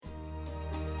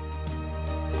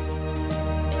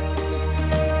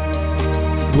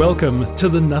Welcome to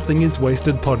the Nothing is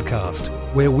Wasted podcast,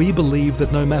 where we believe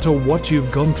that no matter what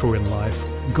you've gone through in life,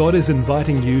 God is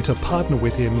inviting you to partner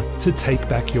with Him to take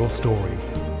back your story.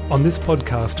 On this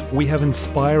podcast, we have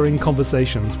inspiring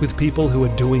conversations with people who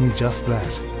are doing just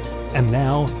that. And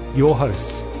now, your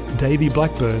hosts, Davey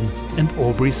Blackburn and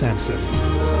Aubrey Sampson.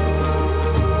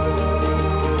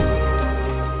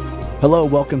 Hello,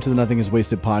 welcome to the Nothing is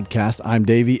Wasted podcast. I'm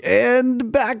Davey,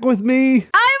 and back with me...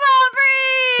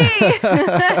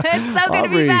 It's so good to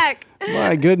be back.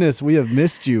 My goodness, we have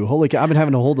missed you. Holy cow, I've been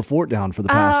having to hold the fort down for the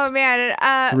past 3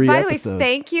 by episodes. the way,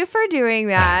 thank you for doing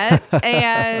that.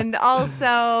 And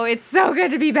also, it's so good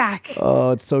to be back.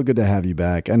 Oh, it's so good to have you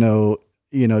back. I know,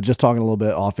 just talking a little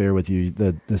bit off air with you,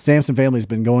 the Sampson family's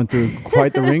been going through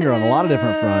quite the ringer on a lot of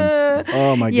different fronts.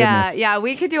 Oh my goodness. Yeah,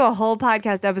 we could do a whole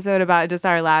podcast episode about just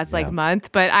our last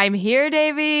month, but I'm here,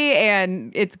 Davey,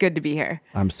 and it's good to be here.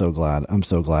 I'm so glad.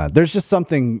 There's just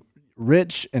something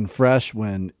rich and fresh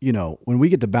when we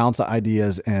get to bounce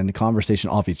ideas and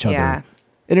conversation off each other. Yeah.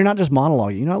 And you're not just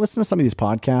monologuing. I listen to some of these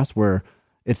podcasts where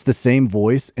it's the same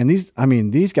voice, and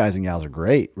these guys and gals are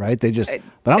great, right? But I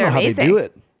don't know how amazing. they do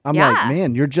it. I'm like,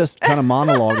 man, you're just kind of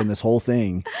monologuing this whole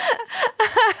thing.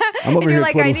 I'm over and you're here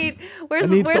like,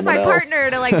 where's my partner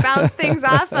to bounce things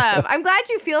off of? I'm glad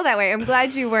you feel that way. I'm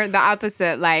glad you weren't the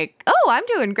opposite. Like, oh, I'm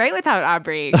doing great without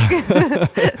Aubrey.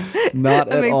 Not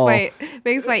at all.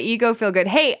 Makes my ego feel good.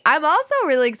 Hey, I'm also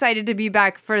really excited to be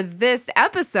back for this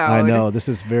episode. I know, this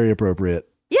is very appropriate.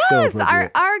 Yes, So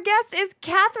appropriate. our guest is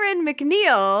Catherine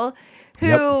McNiel.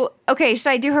 Okay, should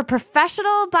I do her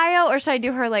professional bio or should I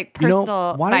do her personal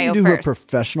bio why don't you do first? her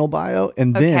professional bio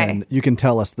and then you can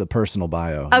tell us the personal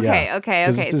bio. Okay.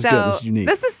 This is good. This is unique.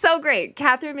 This is so great.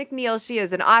 Catherine McNiel, she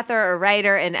is an author, a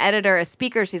writer, an editor, a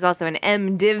speaker. She's also an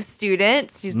MDiv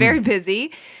student. She's very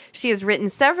busy. She has written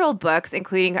several books,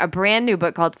 including a brand new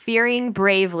book called Fearing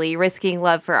Bravely, Risking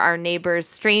Love for Our Neighbors,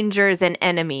 Strangers, and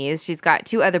Enemies. She's got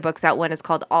 2 other books out. One is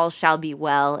called All Shall Be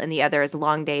Well, and the other is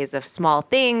Long Days of Small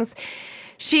Things.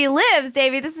 She lives,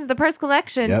 Davey, this is the personal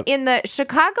connection, in the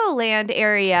Chicagoland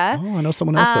area. Oh, I know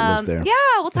someone else that lives there.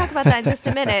 Yeah, we'll talk about that in just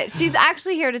a minute. She's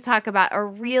actually here to talk about a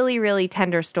really, really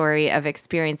tender story of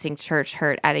experiencing church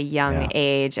hurt at a young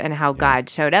age and how God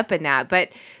showed up in that. But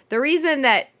the reason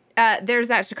that there's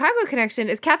that Chicago connection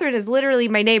is Catherine is literally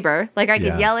my neighbor. I could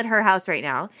yell at her house right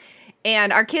now.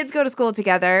 And our kids go to school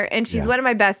together, and she's one of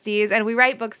my besties, and we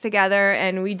write books together,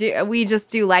 and we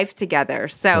just do life together.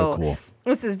 So cool.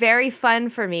 This is very fun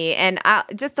for me. And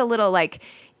just a little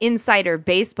insider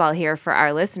baseball here for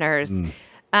our listeners.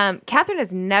 Catherine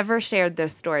has never shared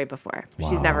this story before.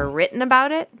 Wow. She's never written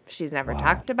about it. She's never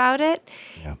talked about it.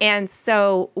 Yeah. And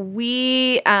so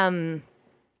we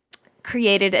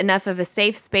created enough of a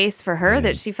safe space for her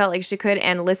that she felt like she could.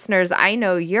 And listeners, I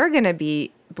know you're going to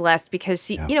be blessed because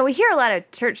she, we hear a lot of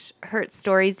church hurt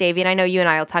stories, Davey, and I know you and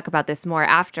I will talk about this more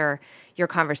after your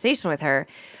conversation with her.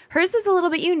 Hers is a little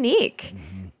bit unique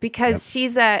because she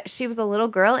was a little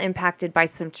girl impacted by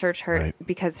some church hurt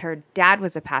because her dad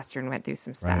was a pastor and went through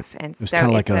some stuff. And it was so kind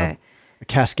of like a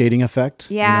cascading effect.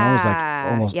 Yeah. It was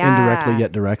almost indirectly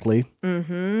yet directly.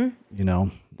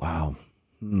 Wow.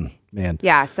 Man.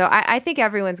 Yeah. So I think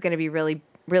everyone's going to be really,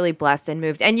 really blessed and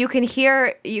moved. And you can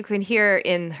hear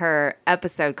in her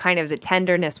episode kind of the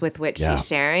tenderness with which she's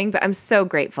sharing, but I'm so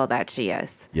grateful that she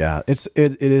is. Yeah, it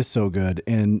is so good.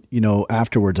 And,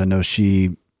 afterwards, I know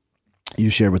you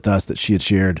shared with us that she had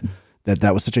shared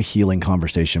that was such a healing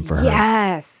conversation for her.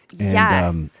 Yes.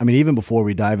 And, even before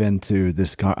we dive into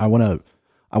this, I want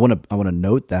to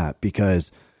note that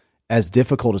because as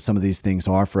difficult as some of these things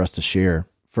are for us to share,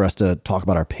 for us to talk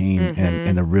about our pain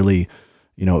and the really,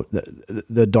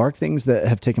 the dark things that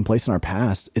have taken place in our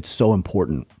past, it's so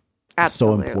important.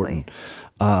 Absolutely. It's so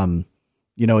important.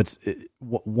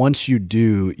 Once you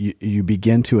do, you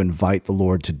begin to invite the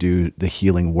Lord to do the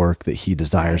healing work that He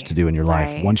desires to do in your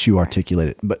life. Once you articulate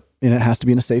it, and it has to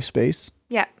be in a safe space.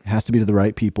 Yeah, it has to be to the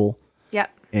right people. Yeah.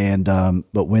 And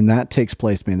but when that takes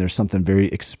place, man, there's something very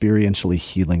experientially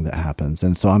healing that happens,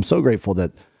 and so I'm so grateful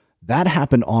that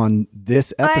happened on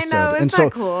this episode. I know, and so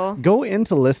cool. Go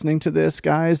into listening to this,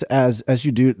 guys, as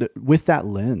you do with that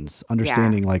lens,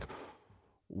 understanding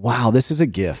wow, this is a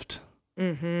gift.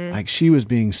 She was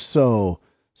being so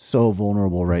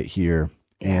vulnerable right here,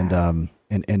 and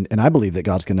I believe that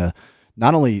God's gonna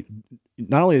not only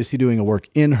is He doing a work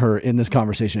in her in this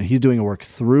conversation, He's doing a work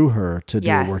through her to do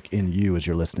a work in you as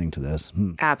you're listening to this.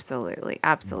 Absolutely.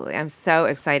 I'm so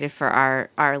excited for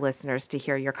our listeners to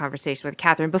hear your conversation with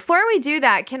Catherine. Before we do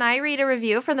that, can I read a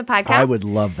review from the podcast? I would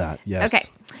love that. Yes. Okay.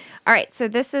 All right. So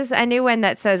this is a new one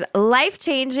that says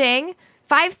life-changing,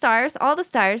 5 stars, all the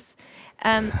stars.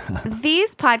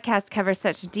 These podcasts cover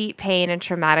such deep pain and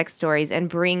traumatic stories and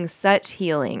bring such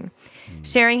healing.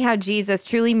 Sharing how Jesus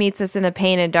truly meets us in the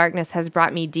pain and darkness has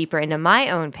brought me deeper into my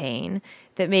own pain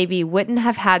that maybe wouldn't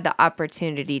have had the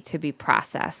opportunity to be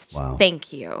processed. Wow.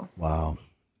 Thank you. Wow.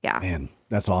 Yeah. Man,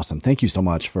 that's awesome. Thank you so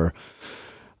much for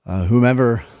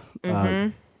whomever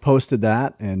posted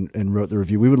that and wrote the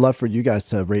review. We would love for you guys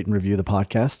to rate and review the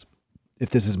podcast. If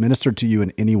this has ministered to you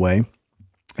in any way,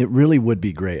 it really would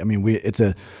be great. I mean, it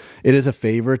is a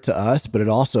favor to us, but it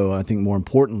also, I think more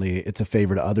importantly, it's a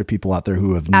favor to other people out there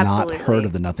who have Absolutely. not heard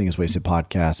of the Nothing is Wasted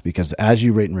podcast, because as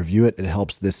you rate and review it, it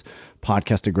helps this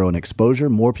podcast to grow in exposure.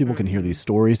 More people can hear these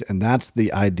stories. And that's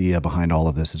the idea behind all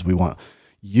of this, is we want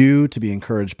you to be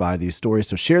encouraged by these stories.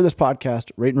 So share this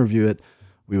podcast, rate and review it.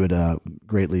 We would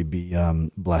greatly be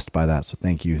blessed by that. So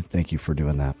thank you. Thank you for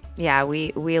doing that. Yeah,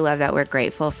 we love that. We're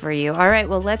grateful for you. All right,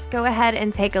 well, let's go ahead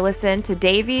and take a listen to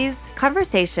Davey's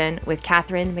conversation with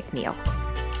Catherine McNiel.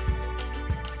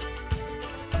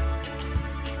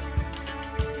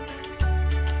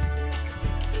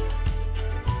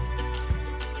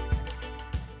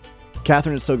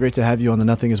 Catherine, it's so great to have you on the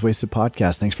Nothing is Wasted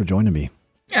podcast. Thanks for joining me.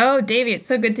 Oh, Davey, it's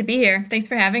so good to be here. Thanks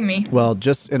for having me. Well,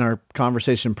 just in our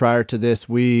conversation prior to this,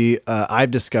 I've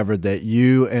discovered that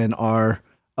you and our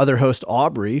other host,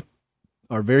 Aubrey,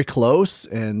 are very close,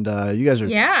 and you guys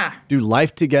do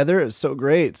life together. It's so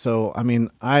great. So, I mean,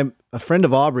 I'm a friend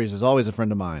of Aubrey's is always a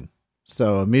friend of mine.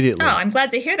 So immediately. Oh, I'm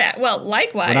glad to hear that. Well,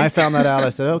 likewise. When I found that out, I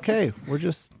said, okay,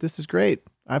 this is great.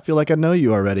 I feel like I know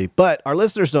you already, but our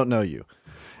listeners don't know you.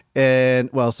 And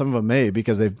well, some of them may,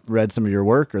 because they've read some of your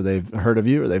work or they've heard of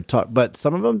you or they've talked, but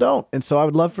some of them don't. And so I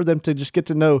would love for them to just get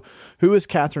to know, who is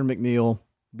Catherine McNiel?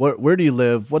 Where do you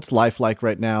live? What's life like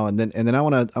right now? And then I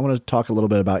want to talk a little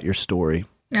bit about your story.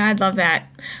 I'd love that.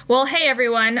 Well, hey,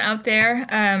 everyone out there.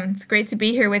 It's great to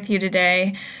be here with you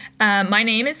today. My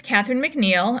name is Catherine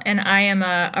McNiel, and I am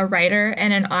a writer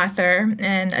and an author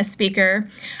and a speaker.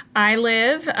 I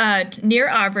live near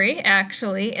Aubrey,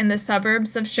 actually, in the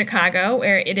suburbs of Chicago,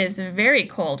 where it is very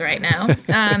cold right now.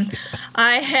 Yes.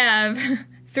 I have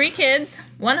 3 kids,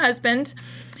 1 husband.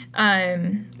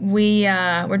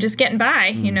 We're just getting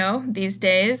by, these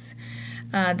days,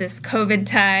 this COVID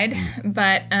tide,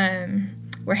 but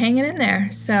we're hanging in there.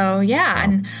 So yeah,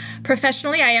 and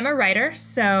professionally, I am a writer.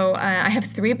 So I have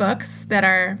 3 books that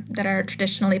are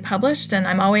traditionally published, and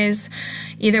I'm always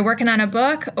either working on a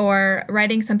book or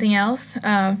writing something else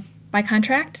by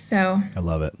contract. So I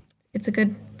love it. It's a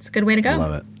good way to go. I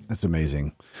love it. That's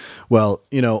amazing. Well,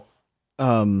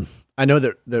 I know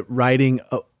that writing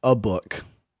a book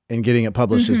and getting it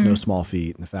published is no small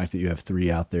feat. And the fact that you have 3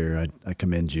 out there, I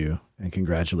commend you and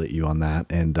congratulate you on that.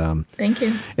 And thank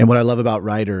you. And what I love about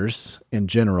writers in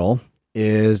general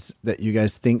is that you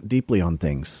guys think deeply on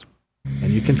things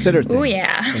and you consider things. Oh,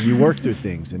 yeah. And you work through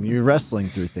things and you're wrestling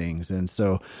through things. And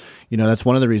so, that's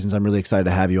one of the reasons I'm really excited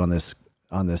to have you on this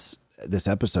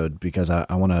episode, because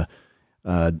I want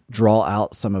to draw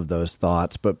out some of those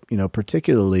thoughts. But,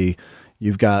 particularly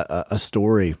you've got a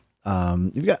story.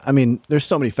 There's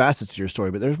so many facets to your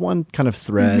story, but there's one kind of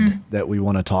thread that we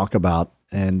want to talk about.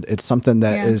 And it's something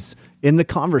that is in the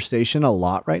conversation a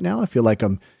lot right now. I feel like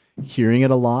I'm hearing it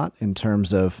a lot in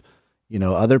terms of,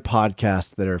 other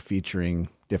podcasts that are featuring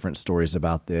different stories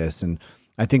about this. And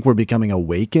I think we're becoming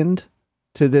awakened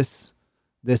to this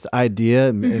idea.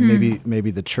 And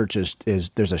maybe the church is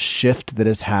there's a shift that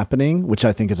is happening, which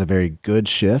I think is a very good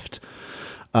shift.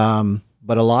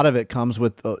 But a lot of it comes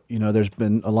with, there's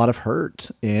been a lot of hurt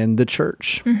in the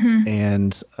church,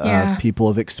 and people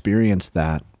have experienced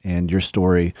that, and your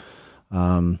story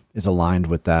is aligned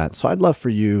with that. So I'd love for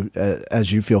you,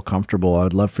 as you feel comfortable,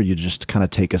 I'd love for you to just kind of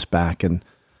take us back and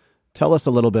tell us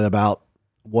a little bit about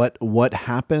what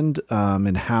happened,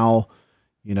 and how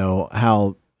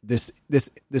this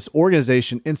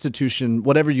organization, institution,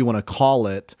 whatever you want to call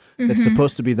it, that's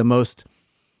supposed to be the most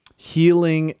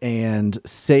healing and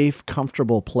safe,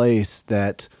 comfortable place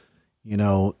that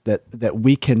that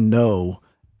we can know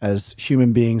as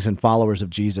human beings and followers of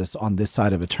Jesus on this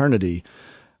side of eternity,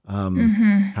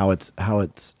 how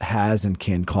it has and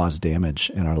can cause damage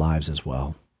in our lives as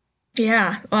well.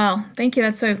 Yeah, well, thank you.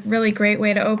 That's a really great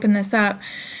way to open this up.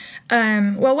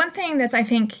 Well, one thing that's, I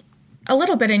think, a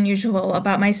little bit unusual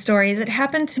about my story is it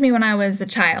happened to me when I was a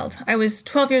child. I was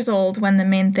 12 years old when the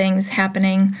main things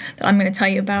happening that I'm going to tell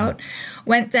you about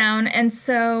went down. And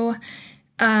so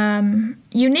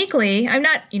uniquely, I'm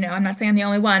not saying I'm the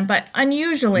only one, but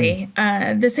unusually,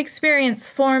 this experience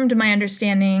formed my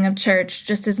understanding of church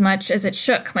just as much as it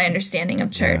shook my understanding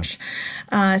of church.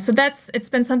 Yeah. So it's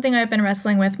been something I've been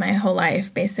wrestling with my whole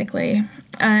life, basically.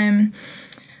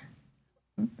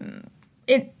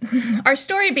 our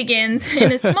story begins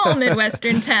in a small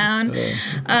Midwestern town.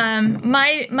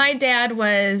 My dad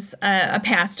was a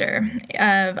pastor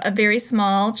of a very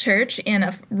small church in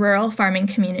a rural farming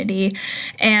community,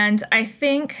 and I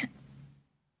think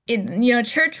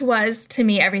church was to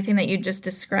me everything that you just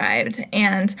described.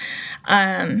 And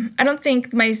I don't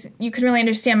think you can really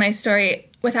understand my story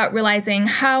without realizing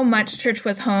how much church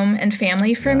was home and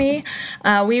family for me.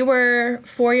 I was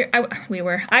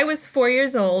 4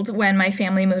 years old when my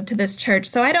family moved to this church,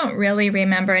 so I don't really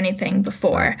remember anything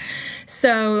before.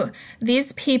 So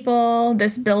these people,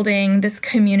 this building, this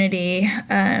community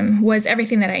was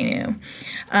everything that I knew.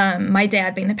 My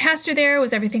dad being the pastor there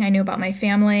was everything I knew about my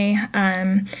family.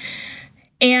 And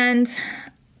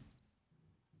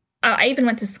I even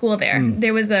went to school there.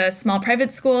 There was a small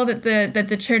private school that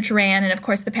the church ran, and of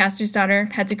course the pastor's daughter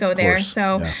had to go there.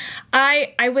 So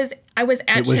I was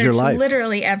at church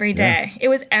literally every day. It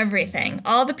was everything.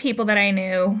 All the people that I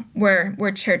knew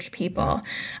were church people.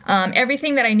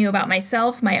 Everything that I knew about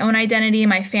myself, my own identity,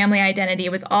 my family identity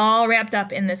was all wrapped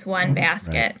up in this one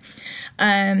basket.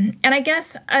 And I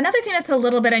guess another thing that's a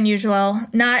little bit unusual,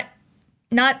 not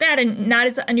that and not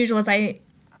as unusual as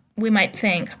we might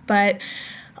think, but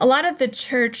a lot of the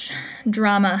church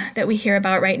drama that we hear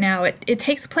about right now, it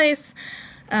takes place,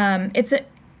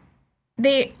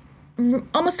 they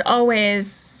almost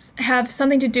always have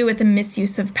something to do with the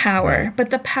misuse of power, but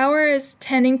the power is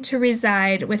tending to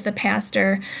reside with the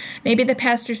pastor. Maybe the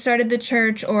pastor started the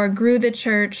church or grew the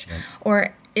church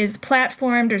or is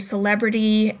platformed or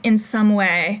celebrity in some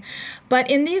way. But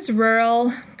in these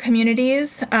rural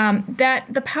communities, that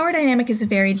the power dynamic is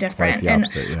very different.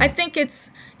 I think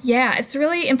it's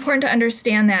really important to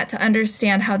understand that, to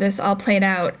understand how this all played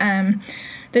out.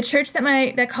 The church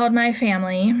that called my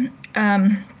family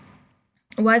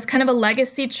was kind of a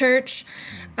legacy church.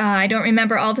 I don't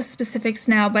remember all the specifics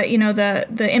now, but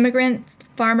the immigrant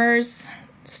farmers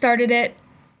started it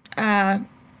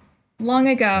long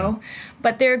ago,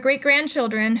 but their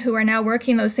great-grandchildren who are now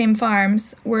working those same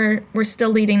farms were still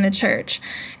leading the church.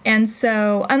 And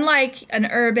so unlike an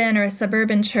urban or a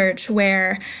suburban church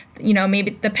where,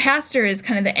 maybe the pastor is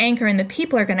kind of the anchor and the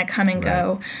people are going to come and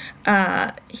go,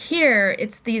 here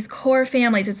it's these core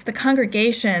families, it's the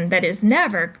congregation that is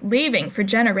never leaving for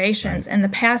generations, and the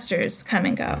pastors come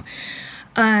and go.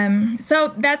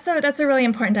 So that's a really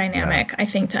important dynamic, I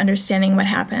think, to understanding what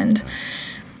happened.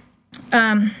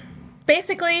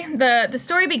 Basically, the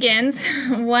story begins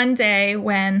one day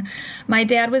when my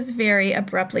dad was very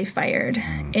abruptly fired.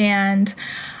 And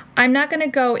I'm not going to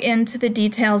go into the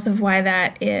details of why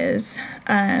that is.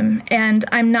 And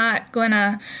I'm not going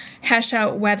to hash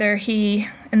out whether he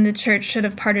and the church should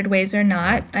have parted ways or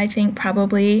not. I think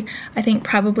probably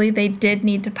they did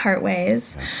need to part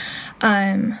ways.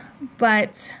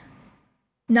 But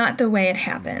not the way it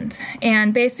happened.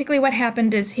 And basically what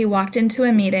happened is he walked into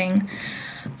a meeting,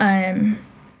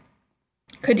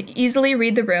 could easily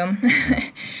read the room.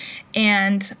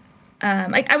 And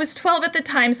I was 12 at the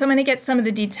time, so I'm going to get some of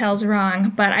the details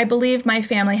wrong, but I believe my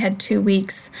family had 2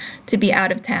 weeks to be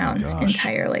out of town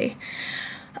entirely.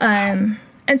 And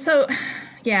so,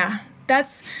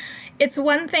 it's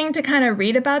one thing to kind of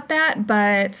read about that,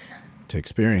 but to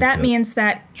experience that it means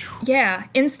that,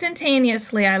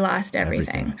 instantaneously I lost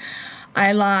everything.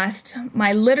 I lost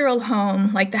my literal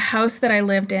home, like the house that I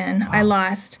lived in. Wow. I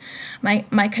lost my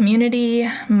community,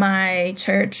 my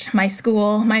church, my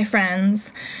school, my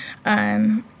friends.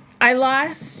 I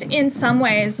lost, in some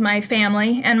ways, my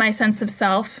family and my sense of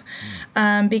self,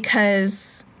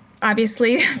 because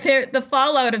obviously the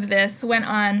fallout of this went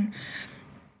on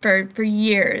for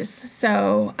years.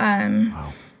 So,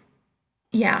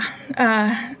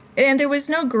 and there was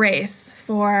no grace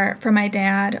for my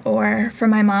dad or for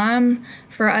my mom,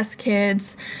 for us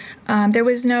kids. There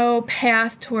was no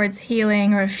path towards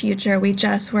healing or a future. We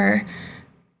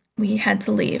had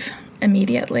to leave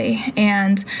immediately.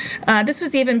 And this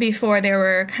was even before there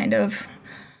were kind of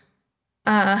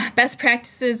best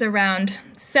practices around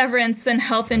severance and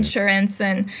health insurance.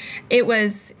 And it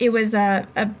was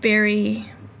a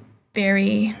very,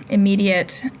 very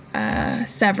immediate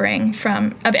severing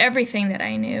of everything that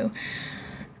I knew.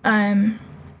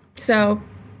 So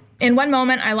in one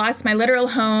moment, I lost my literal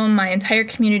home, my entire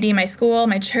community, my school,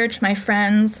 my church, my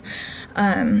friends,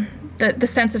 the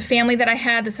sense of family that I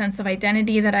had, the sense of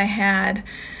identity that I had.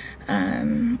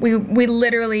 We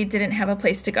literally didn't have a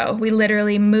place to go. We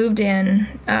literally moved in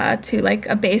to like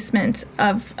a basement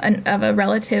of a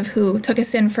relative who took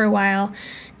us in for a while,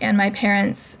 and my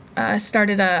parents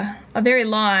started a very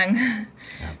long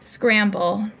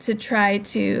scramble to try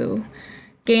to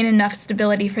gain enough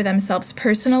stability for themselves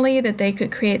personally that they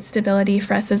could create stability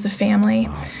for us as a family.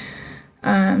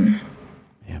 Wow.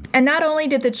 And not only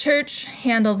did the church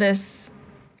handle this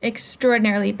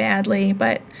extraordinarily badly,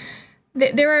 but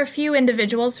there were a few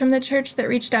individuals from the church that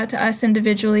reached out to us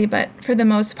individually, but for the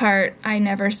most part, I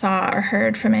never saw or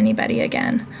heard from anybody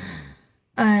again.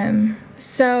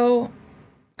 So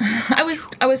I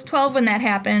was 12 when that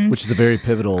happened. Which is a very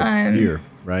pivotal year,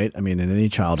 right? I mean, in any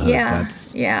childhood,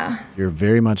 you're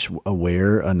very much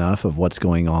aware enough of what's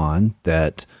going on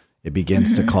that it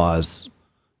begins to cause,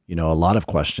 a lot of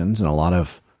questions and a lot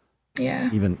of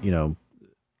even,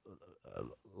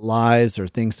 lies or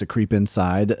things to creep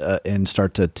inside and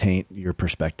start to taint your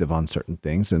perspective on certain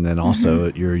things. And then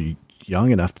also you're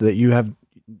young enough that you have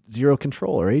zero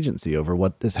control or agency over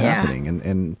what is happening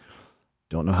and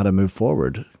don't know how to move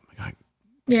forward.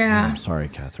 I'm sorry,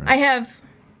 Catherine.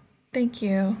 Thank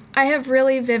you. I have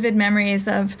really vivid memories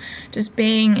of just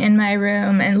being in my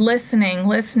room and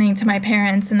listening to my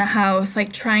parents in the house,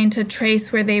 like trying to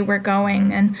trace where they were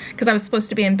going, and because I was supposed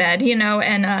to be in bed,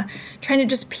 and trying to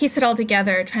just piece it all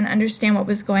together, trying to understand what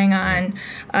was going on.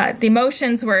 The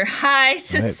emotions were high,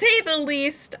 to say the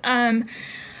least.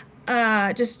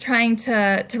 Just trying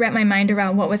to wrap my mind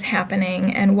around what was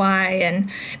happening and why, and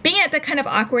being at that kind of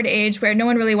awkward age where no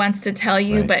one really wants to tell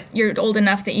you, but you're old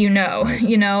enough that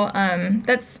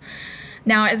that's,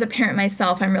 now as a parent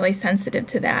myself, I'm really sensitive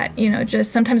to that.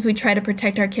 Just sometimes we try to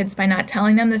protect our kids by not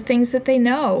telling them the things that they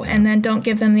know, and then don't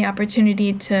give them the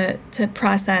opportunity to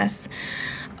process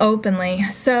openly.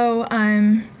 So,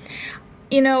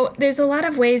 there's a lot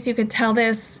of ways you could tell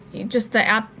this. Just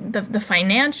the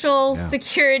financial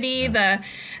security, the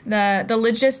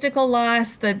logistical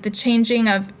loss, the changing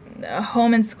of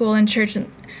home and school and church.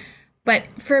 But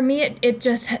for me, it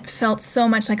just felt so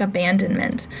much like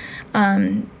abandonment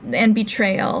and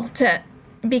betrayal.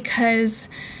 Because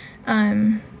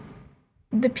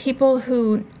the people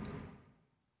who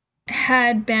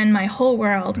had been my whole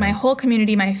world, my whole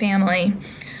community, my family,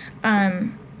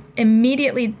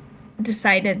 immediately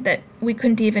decided that we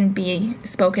couldn't even be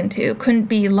spoken to, couldn't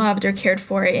be loved or cared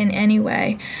for in any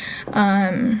way.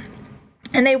 And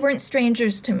they weren't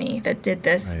strangers to me that did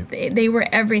this. Right. They were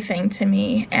everything to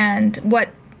me. And what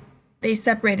they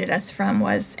separated us from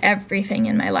was everything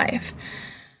in my life.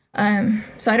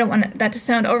 So I don't want that to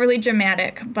sound overly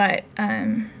dramatic, but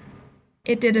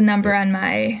it did a number on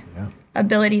my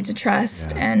ability to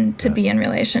trust and to be in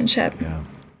relationship.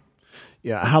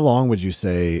 Yeah. How long would you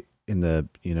say in the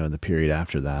the period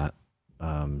after that,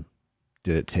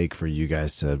 did it take for you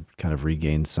guys to kind of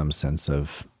regain some sense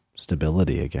of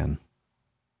stability again?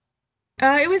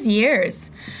 It was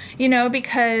years,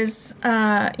 because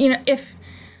if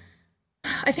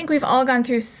I think we've all gone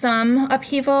through some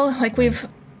upheaval, like we've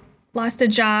lost a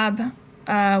job,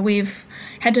 we've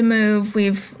had to move,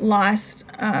 we've lost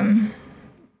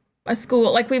a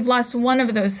school, like we've lost one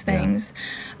of those things.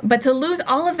 But to lose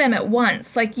all of them at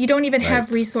once, like you don't even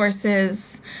have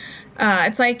resources.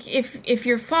 It's like if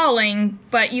you're falling,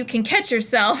 but you can catch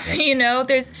yourself,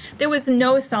 there was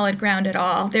no solid ground at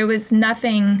all. There was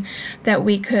nothing that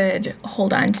we could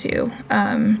hold on to.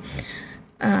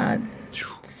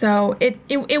 So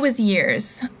it was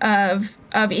years of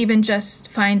even just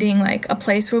finding like a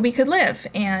place where we could live.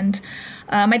 And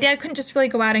my dad couldn't just really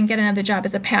go out and get another job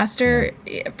as a pastor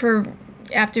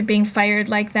after being fired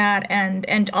like that,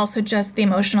 and also just the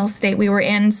emotional state we were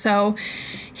in. So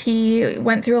he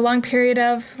went through a long period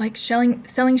of like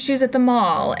selling shoes at the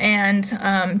mall and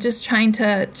just trying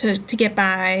to get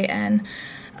by. And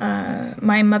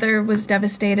my mother was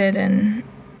devastated, and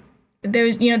there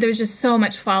was just so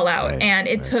much fallout, and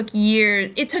it took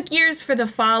years. It took years for the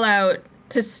fallout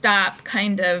to stop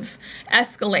kind of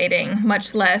escalating,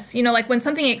 much less, like when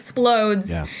something explodes,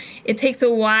 it takes a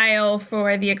while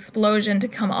for the explosion to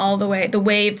come all the way, the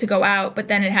wave to go out, but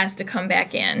then it has to come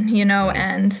back in,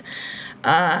 and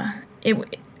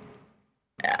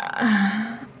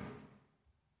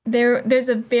there's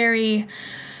a very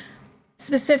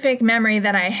specific memory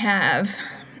that I have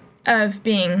of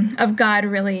God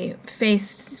really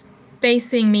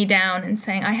facing me down and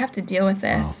saying, I have to deal with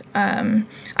this. Wow.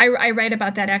 I write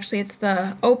about that, actually. It's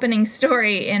the opening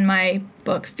story in my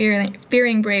book,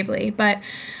 Fearing Bravely. But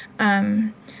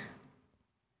that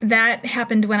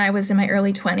happened when I was in my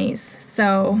early 20s.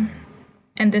 So,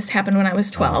 and this happened when I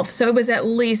was 12. So it was at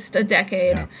least a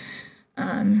decade.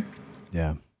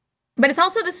 But it's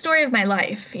also the story of my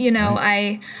life.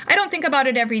 I don't think about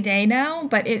it every day now,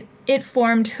 but it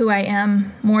formed who I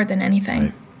am more than anything.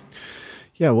 Right.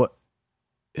 Yeah. What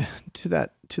to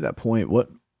that point?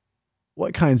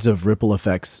 What kinds of ripple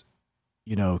effects,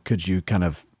 could you kind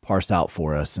of parse out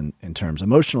for us in terms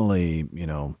emotionally,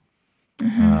 I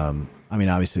mean,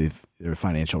 obviously there are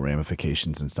financial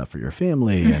ramifications and stuff for your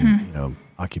family and,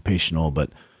 occupational, but,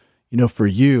 for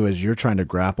you, as you're trying to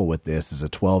grapple with this as a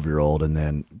 12-year-old and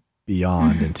then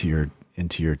beyond into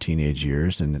your teenage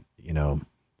years and,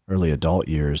 early adult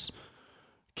years,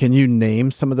 can you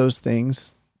name some of those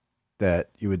things that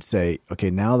you would say, okay,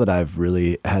 now that I've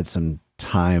really had some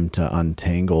time to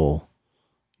untangle,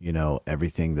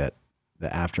 everything that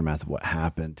the aftermath of what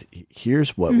happened,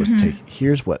 here's what was taken,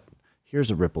 here's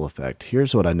a ripple effect.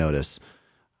 Here's what I noticed.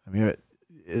 I mean,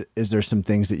 is there some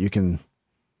things that you can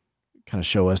kind of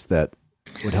show us that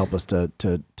would help us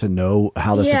to know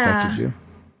how this affected you?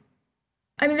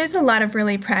 I mean, there's a lot of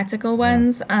really practical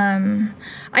ones.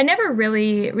 I never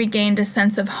really regained a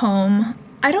sense of home.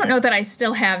 I don't know that I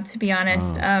still have, to be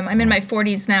honest. I'm in my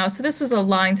 40s now, so this was a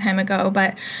long time ago.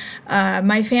 But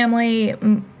my family,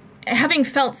 having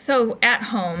felt so at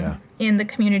home in the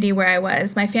community where I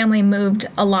was, my family moved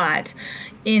a lot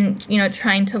in,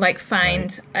 trying to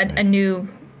find a new,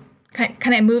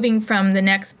 kind of moving from the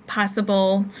next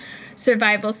possible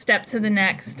survival step to the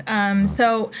next.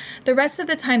 So the rest of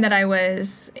the time that I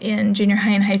was in junior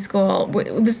high and high school,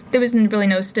 there was really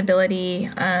no stability.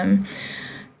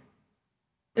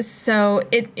 So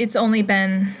it's only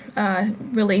been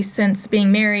really since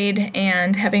being married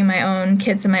and having my own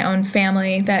kids and my own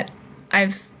family that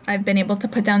I've been able to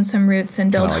put down some roots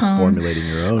and build home. Formulating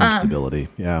your own stability.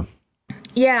 Yeah.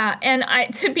 Yeah, and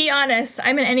to be honest,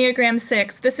 I'm an Enneagram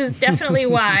 6. This is definitely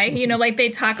why, they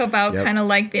talk about kind of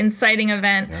like the inciting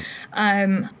event.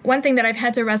 One thing that I've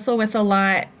had to wrestle with a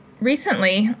lot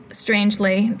recently,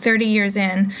 strangely, 30 years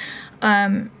in,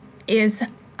 is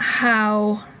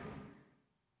how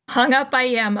hung up I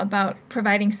am about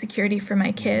providing security for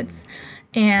my kids.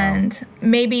 And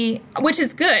maybe, which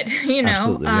is good,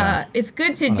 it's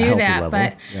good to do that, level.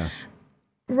 But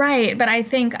right. But I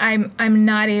think I'm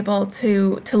not able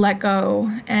to let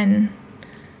go and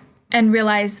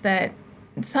realize that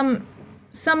some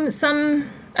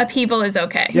upheaval is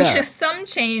okay. Yeah. Some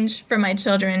change for my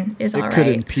children is all right. It could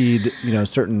impede,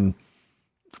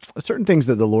 certain things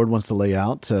that the Lord wants to lay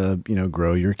out to,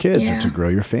 grow your kids or to grow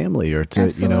your family or to,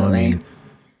 Absolutely.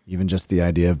 Even just the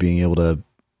idea of being able to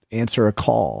answer a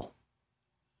call,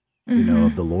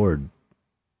 of the Lord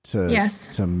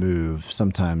to move.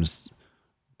 Sometimes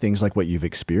things like what you've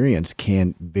experienced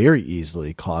can very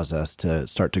easily cause us to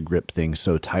start to grip things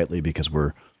so tightly because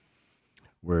we're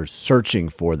searching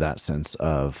for that sense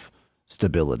of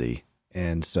stability.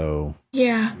 And so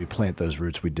we plant those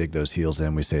roots, we dig those heels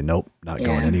in, we say, nope, not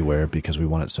going anywhere because we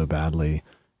want it so badly.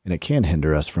 And it can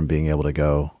hinder us from being able to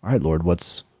go, all right, Lord,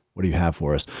 what do you have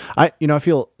for us? I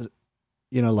feel,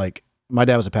 like my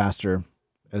dad was a pastor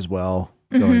as well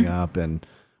growing up, and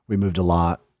we moved a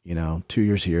lot, 2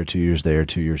 years here, 2 years there,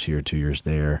 2 years here, 2 years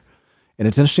there. And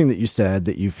it's interesting that you said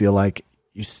that you feel like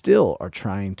you still are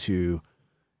trying to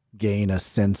gain a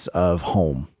sense of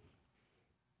home.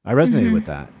 I resonated with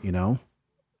that,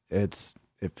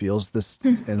 it feels this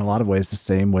in a lot of ways the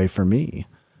same way for me.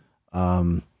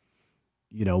 As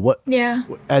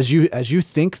you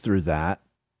think through that,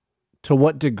 to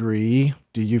what degree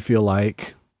do you feel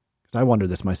like, because I wonder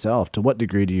this myself, to what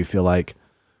degree do you feel like,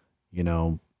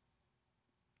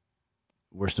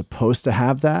 we're supposed to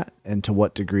have that? And to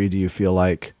what degree do you feel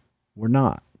like we're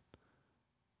not?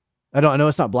 I know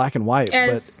it's not black and white,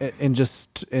 but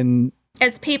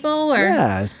as people, or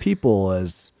as people,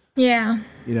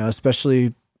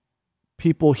 especially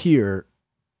people here,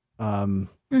 on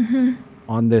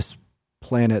this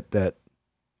planet that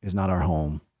is not our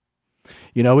home.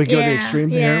 We go to the extreme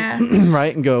there,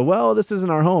 right? And go, well, this isn't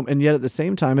our home. And yet at the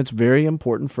same time, it's very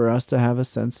important for us to have a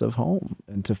sense of home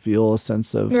and to feel a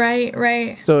sense of...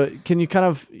 Right. So can you kind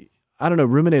of,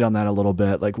 ruminate on that a little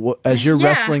bit? Like as you're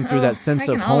wrestling through that sense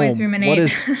of home,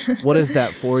 what is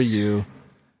that for you?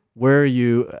 Where are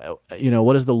you,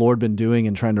 what has the Lord been doing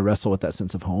in trying to wrestle with that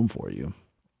sense of home for you?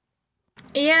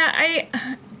 Yeah,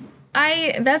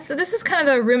 this is kind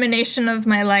of the rumination of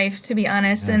my life, to be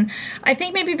honest. And I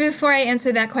think maybe before I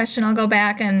answer that question, I'll go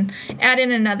back and add in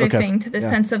another thing to the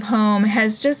sense of home.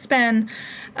 Has just been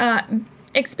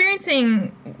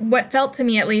experiencing what felt to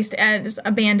me, at least, as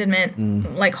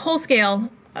abandonment, like whole scale,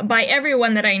 by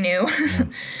everyone that I knew,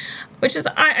 which is,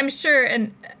 I'm sure,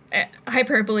 an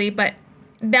hyperbole, but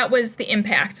that was the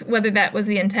impact. Whether that was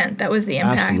the intent, that was the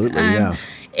impact. Absolutely,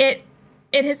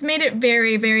 It has made it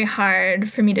very, very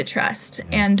hard for me to trust.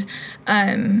 And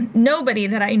nobody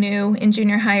that I knew in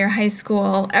junior high or high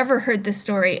school ever heard this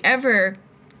story, ever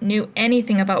knew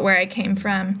anything about where I came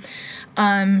from.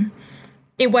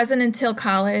 It wasn't until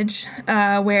college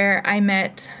where I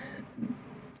met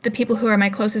the people who are my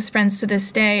closest friends to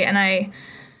this day, and I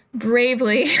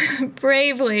bravely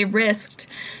risked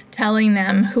telling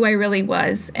them who I really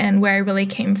was and where I really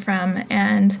came from,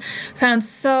 and found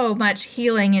so much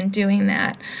healing in doing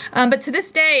that. But to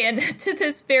this day and to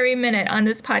this very minute on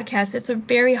this podcast, it's a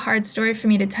very hard story for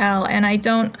me to tell, and I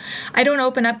don't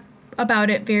open up about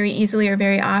it very easily or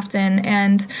very often.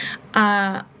 And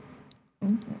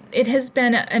it has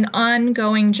been an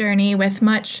ongoing journey with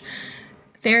much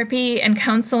therapy and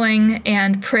counseling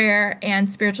and prayer and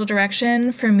spiritual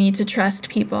direction for me to trust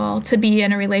people, to be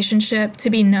in a relationship, to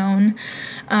be known.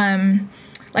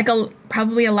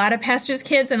 Probably a lot of pastors'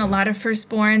 kids and a lot of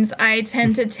firstborns, I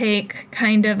tend to take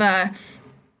kind of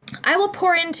I will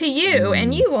pour into you,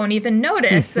 and you won't even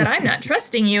notice that I'm not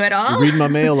trusting you at all. You read my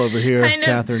mail over here,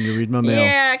 Catherine. You read my mail.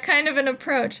 Yeah, kind of an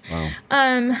approach.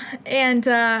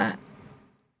 Wow.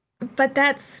 But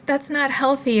that's not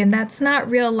healthy, and that's not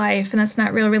real life, and that's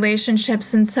not real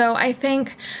relationships. And so I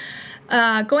think,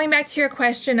 going back to your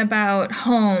question about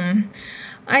home,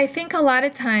 I think a lot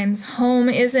of times home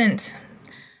isn't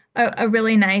a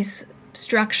really nice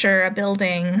structure, a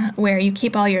building where you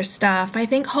keep all your stuff. I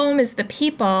think home is the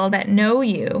people that know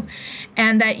you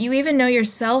and that you even know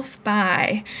yourself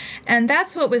by. And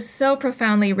that's what was so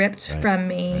profoundly ripped from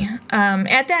me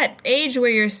at that age where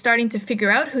you're starting to figure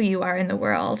out who you are in the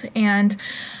world. And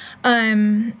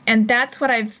that's what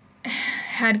I've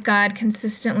had God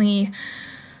consistently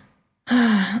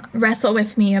wrestle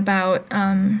with me about.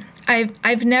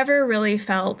 I've never really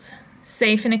felt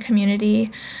safe in a community.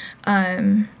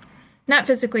 Not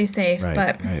physically safe,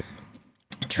 but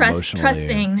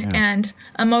trusting and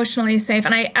emotionally safe.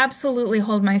 And I absolutely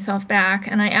hold myself back,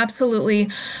 and I absolutely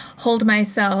hold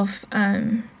myself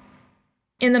in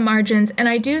the margins. And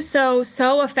I do so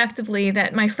effectively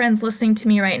that my friends listening to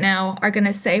me right now are going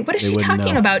to say, what is she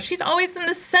talking about? She's always in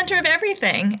the center of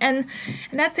everything. And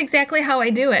that's exactly how I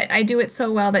do it. I do it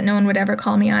so well that no one would ever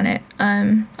call me on it.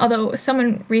 Although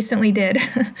someone recently did.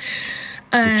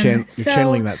 You're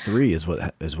channeling that 3 is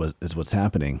what's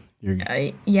happening. Is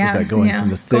that going from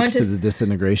the 6 to the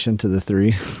disintegration to the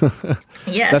 3?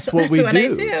 Yes, that's what we do. I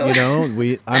do. You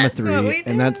know, I'm a 3,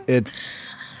 and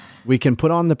we can put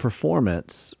on the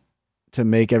performance to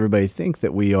make everybody think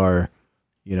that we are,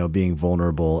 being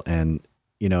vulnerable, and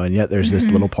yet there's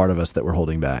this little part of us that we're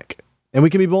holding back, and we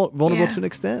can be vulnerable to an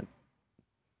extent.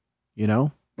 Right,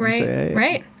 say,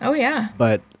 right. Oh yeah,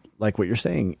 but. Like what you're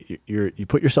saying, you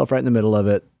put yourself right in the middle of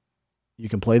it. You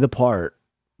can play the part,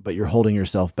 but you're holding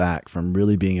yourself back from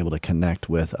really being able to connect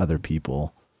with other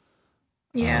people.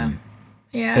 Yeah,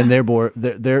 and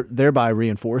thereby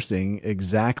reinforcing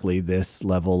exactly this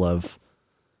level of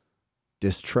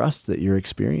distrust that you're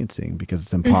experiencing, because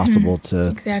it's impossible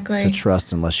to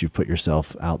trust unless you put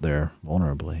yourself out there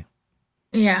vulnerably.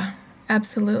 Yeah,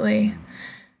 absolutely.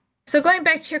 So going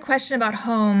back to your question about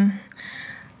home.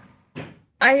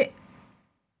 I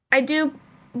do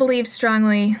believe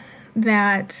strongly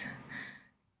that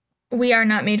we are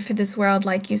not made for this world,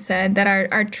 like you said, that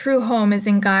our true home is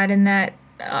in God, and that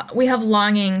we have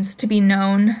longings to be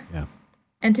known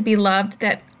and to be loved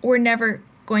that we're never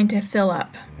going to fill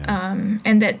up.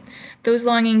 And that those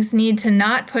longings need to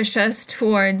not push us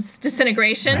towards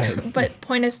disintegration, but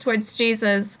point us towards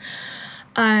Jesus.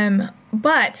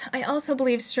 But I also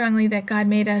believe strongly that God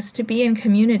made us to be in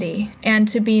community and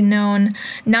to be known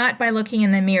not by looking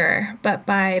in the mirror, but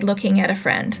by looking at a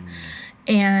friend.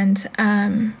 And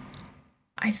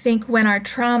I think when our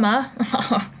trauma,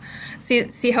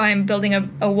 see how I'm building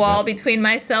a wall between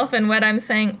myself and what I'm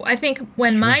saying? I think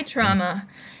when my trauma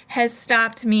has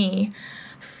stopped me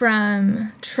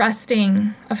from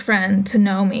trusting a friend to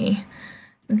know me,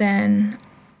 then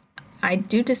I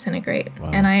do disintegrate,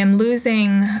 and I am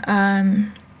losing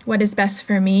what is best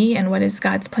for me and what is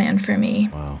God's plan for me.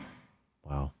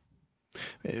 Wow.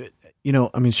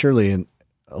 Surely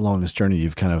along this journey,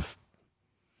 you've kind of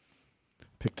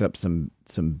picked up some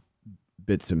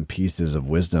bits and pieces of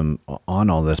wisdom on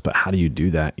all this, but how do you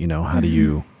do that? How do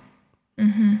you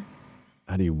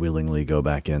willingly go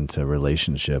back into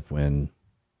relationship when,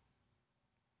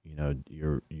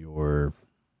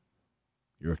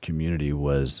 your community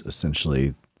was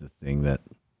essentially the thing that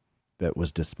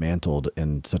was dismantled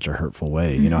in such a hurtful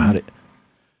way?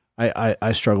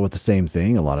 I struggle with the same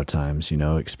thing a lot of times,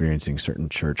 experiencing certain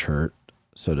church hurt,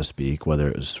 so to speak, whether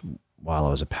it was while I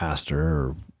was a pastor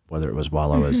or whether it was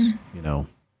while I was,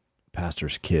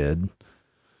 pastor's kid.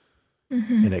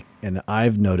 And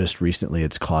I've noticed recently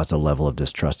it's caused a level of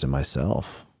distrust in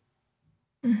myself,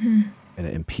 and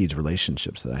it impedes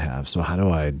relationships that I have. So how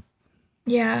do I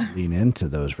lean into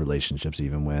those relationships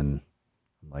even when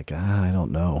I'm like, I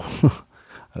don't know.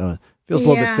 Feels a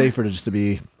little bit safer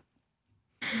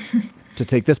to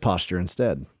take this posture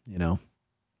instead,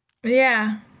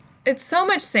 Yeah, it's so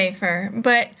much safer,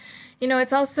 but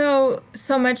it's also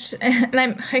so much, and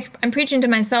I'm preaching to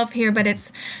myself here, but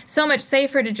it's so much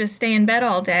safer to just stay in bed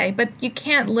all day, but you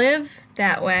can't live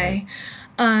that way.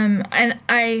 And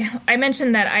I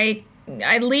mentioned that I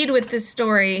lead with this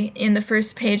story in the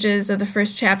first pages of the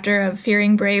first chapter of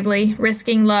Fearing Bravely,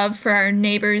 risking love for our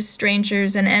neighbors,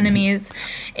 strangers, and enemies.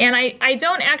 And I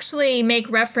don't actually make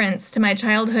reference to my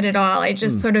childhood at all. I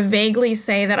just sort of vaguely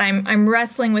say that I'm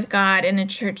wrestling with God in a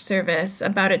church service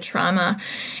about a trauma.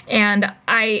 And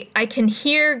I can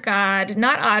hear God,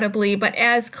 not audibly, but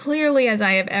as clearly as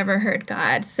I have ever heard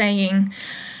God saying,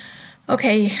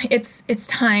 okay, it's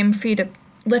time for you to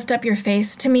lift up your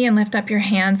face to me and lift up your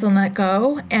hands and let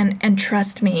go and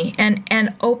trust me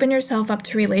and open yourself up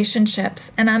to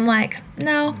relationships. And I'm like,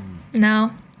 no,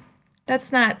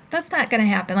 that's not going to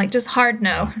happen. Like, just hard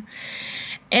no.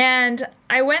 And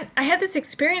I had this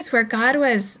experience where God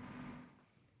was,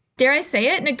 dare I say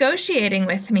it, negotiating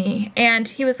with me. And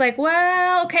he was like,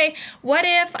 well, okay, what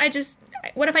if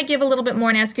I give a little bit more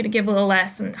and ask you to give a little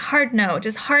less? And hard no,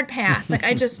 just hard pass. Like,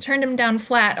 I just turned him down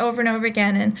flat over and over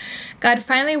again. And God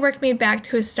finally worked me back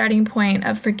to a starting point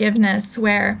of forgiveness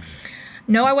where,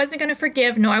 no, I wasn't going to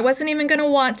forgive. No, I wasn't even going to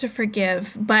want to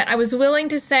forgive. But I was willing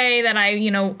to say that I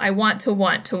want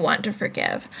to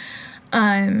forgive.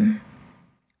 And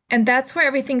that's where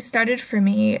everything started for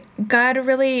me. God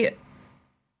really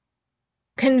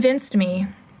convinced me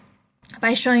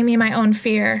by showing me my own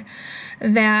fear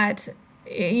that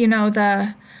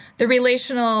the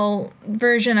relational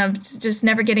version of just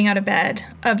never getting out of bed,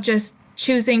 of just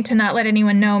choosing to not let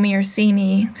anyone know me or see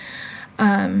me,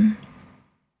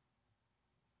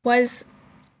 was,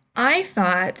 I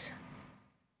thought,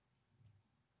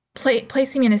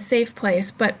 placing me in a safe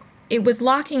place, but it was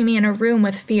locking me in a room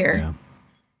with fear. Yeah.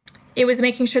 It was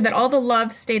making sure that all the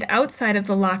love stayed outside of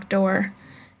the locked door,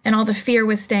 and all the fear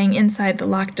was staying inside the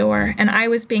locked door, and I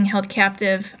was being held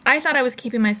captive. I thought I was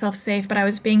keeping myself safe, but I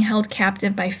was being held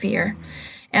captive by fear,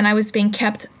 and I was being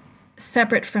kept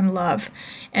separate from love.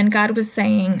 And God was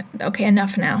saying, okay,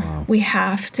 enough now. Wow. We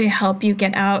have to help you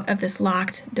get out of this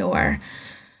locked door.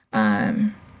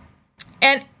 And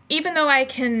even though I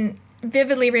can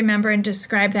vividly remember and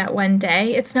describe that one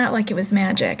day, it's not like it was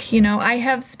magic. I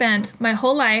have spent my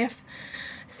whole life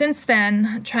since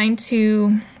then trying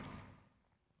to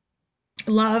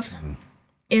love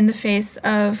in the face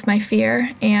of my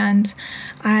fear, and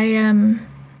I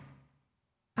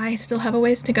still have a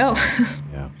ways to go.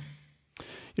 Yeah.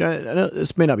 I know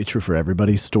this may not be true for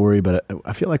everybody's story, but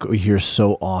I feel like we hear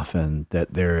so often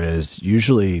that there is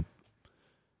usually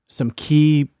some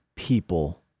key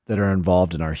people that are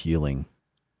involved in our healing,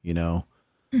 and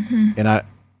I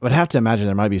would have to imagine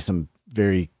there might be some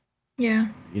very,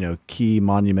 key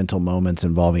monumental moments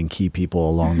involving key people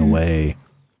along the way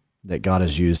that God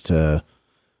has used to,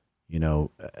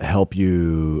 help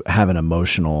you have an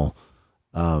emotional,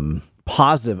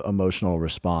 positive emotional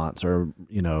response or,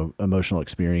 emotional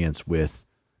experience with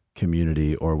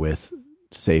community or with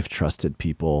safe, trusted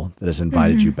people that has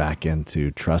invited you back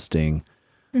into trusting.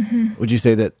 Would you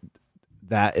say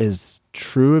that is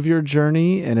true of your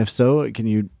journey? And if so, can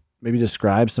you maybe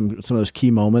describe some of those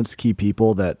key moments, key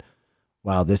people that,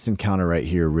 wow, this encounter right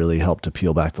here really helped to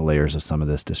peel back the layers of some of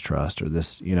this distrust or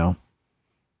this,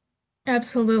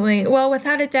 Absolutely. Well,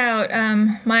 without a doubt,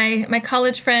 my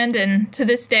college friend and to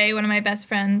this day, one of my best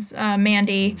friends,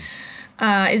 Mandy,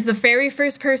 is the very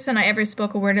first person I ever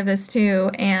spoke a word of this to.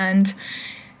 And,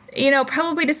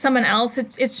 probably to someone else,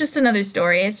 it's just another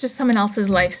story. It's just someone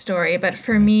else's life story. But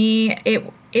for me,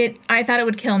 I thought it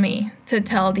would kill me to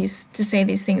say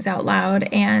these things out loud.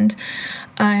 And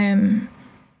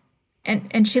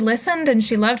she listened and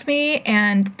she loved me,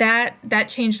 and that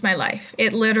changed my life.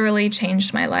 It literally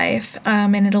changed my life.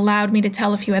 And it allowed me to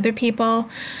tell a few other people.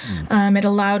 It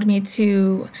allowed me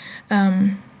to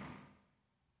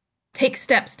take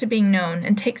steps to being known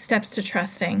and take steps to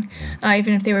trusting,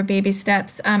 even if they were baby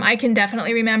steps. I can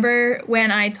definitely remember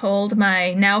when I told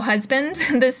my now husband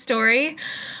this story.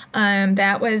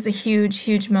 That was a huge,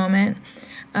 huge moment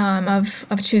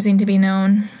of choosing to be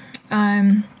known.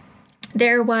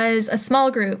 There was a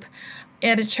small group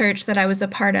at a church that I was a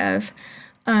part of.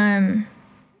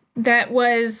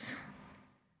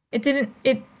 It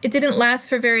didn't last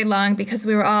for very long because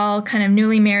we were all kind of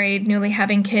newly married, newly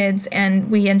having kids,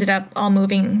 and we ended up all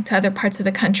moving to other parts of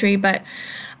the country. But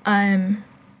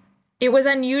it was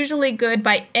unusually good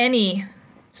by any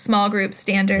small group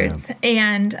standards.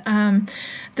 And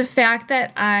the fact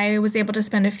that I was able to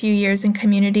spend a few years in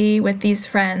community with these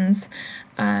friends,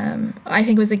 I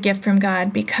think was a gift from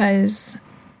God, because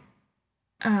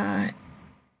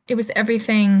it was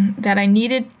everything that I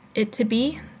needed it to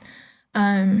be.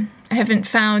 I haven't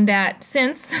found that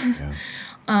since,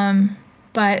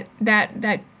 but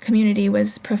that community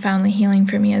was profoundly healing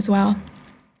for me as well.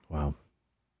 Wow.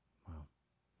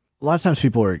 A lot of times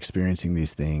people are experiencing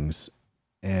these things,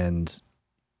 and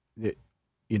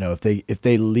if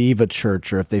they leave a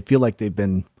church, or if they feel like they've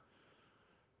been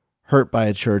hurt by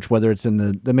a church, whether it's in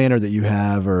the manner that you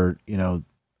have, or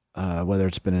whether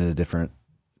it's been in a different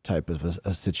type of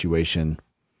a situation,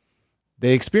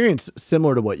 they experience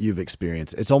similar to what you've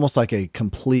experienced. It's almost like a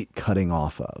complete cutting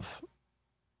off of,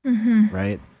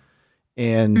 right?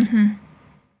 And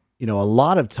a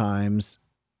lot of times,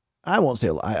 I won't say,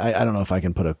 I don't know if I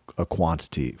can put a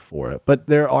quantity for it, but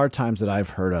there are times that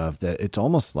I've heard of that it's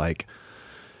almost like,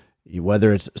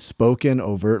 whether it's spoken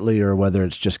overtly or whether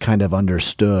it's just kind of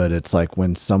understood, it's like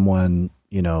when someone,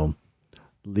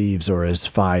 leaves or is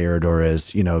fired or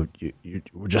is, we're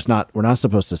not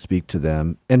supposed to speak to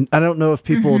them. And I don't know if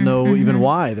people know even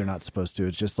why they're not supposed to.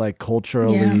 It's just like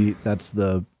culturally, that's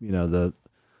the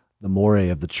moray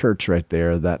of the church right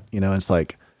there, that, it's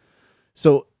like,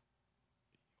 so,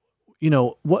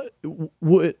 what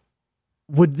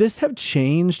would this have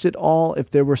changed at all if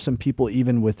there were some people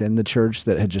even within the church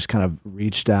that had just kind of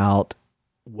reached out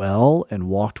well and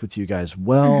walked with you guys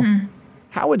well?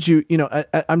 How would you,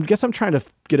 I guess I'm trying to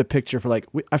get a picture for, like,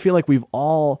 I feel like we've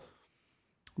all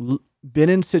been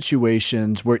in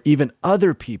situations where even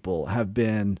other people have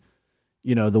been,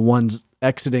 the ones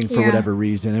exiting for whatever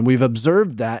reason. And we've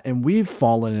observed that, and we've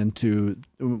fallen into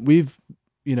the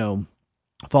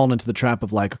trap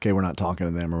of like, okay, we're not talking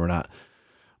to them, or we're not.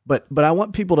 But I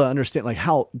want people to understand, like,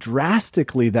 how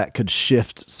drastically that could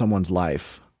shift someone's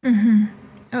life.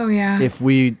 Oh yeah.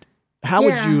 How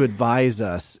would you advise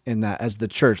us in that as the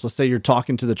church? Let's say you're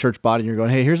talking to the church body and you're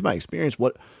going, hey, here's my experience.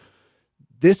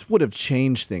 This would have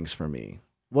changed things for me.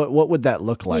 What would that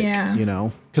look like?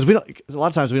 Because a lot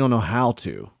of times we don't know how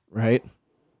to, right?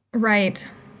 Right.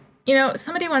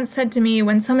 Somebody once said to me,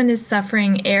 when someone is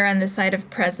suffering, err on the side of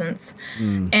presence.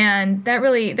 And that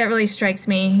really strikes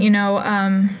me.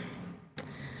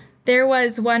 There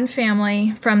was one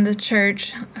family from the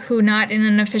church who, not in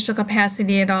an official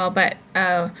capacity at all, but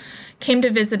came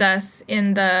to visit us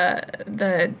in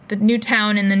the new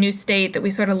town in the new state that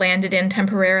we sort of landed in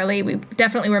temporarily. We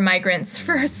definitely were migrants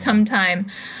for some time.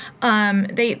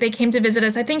 They came to visit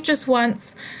us, I think just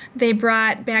once. They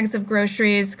brought bags of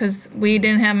groceries because we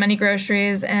didn't have many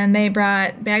groceries, and they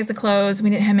brought bags of clothes. We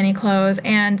didn't have many clothes.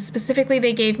 And specifically,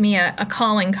 they gave me a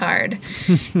calling card.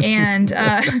 And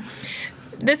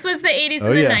this was the 80s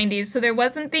and the 90s, so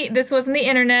this wasn't the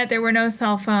internet. There were no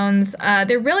cell phones.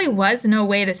 There really was no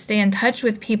way to stay in touch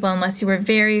with people unless you were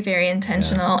very, very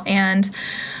intentional. And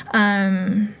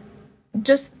I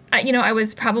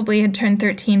was probably had turned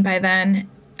 13 by then.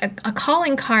 A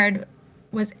calling card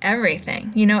was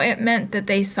everything. It meant that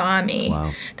they saw me,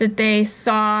 that they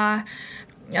saw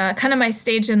kind of my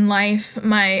stage in life.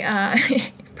 My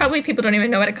probably people don't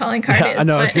even know what a calling card is. I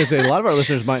know. I was going to say, a lot of our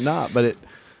listeners might not, but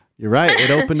you're right. It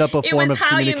opened up a form of communication. It was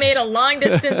how you made a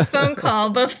long-distance phone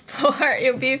call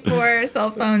before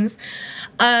cell phones.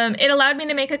 It allowed me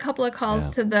to make a couple of calls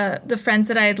to the friends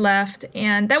that I had left,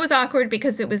 and that was awkward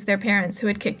because it was their parents who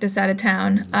had kicked us out of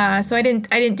town. So I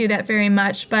didn't do that very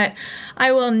much, but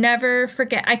I will never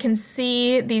forget. I can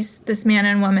see this man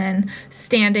and woman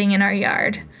standing in our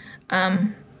yard,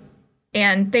 and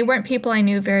they weren't people I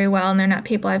knew very well, and they're not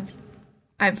people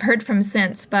I've heard from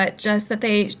since, but just that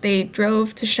they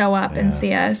drove to show up and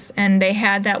see us, and they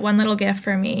had that one little gift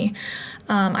for me.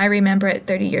 I remember it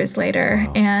 30 years later.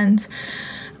 Wow. And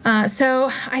so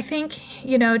I think,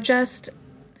 just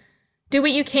do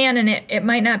what you can, and it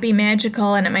might not be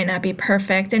magical and it might not be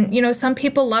perfect. And, some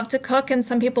people love to cook, and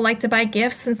some people like to buy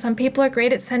gifts, and some people are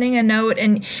great at sending a note,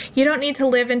 and you don't need to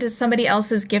live into somebody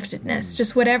else's giftedness.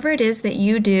 Just whatever it is that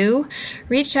you do,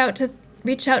 reach out to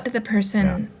the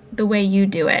person the way you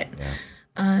do it.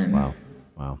 Wow.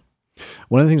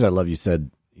 One of the things I love you said,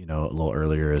 a little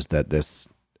earlier, is that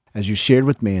as you shared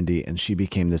with Mandy and she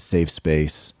became this safe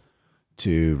space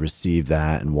to receive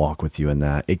that and walk with you in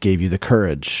that, it gave you the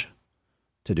courage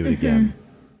to do it again.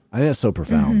 I think that's so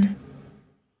profound.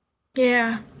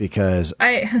 Yeah. Because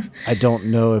I don't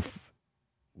know if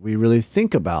we really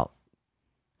think about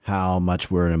how much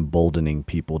we're emboldening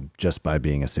people just by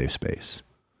being a safe space.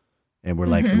 And we're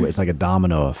like, it's like a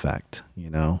domino effect,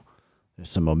 There's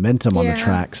some momentum on the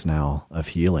tracks now of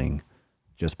healing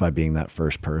just by being that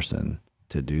first person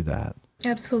to do that.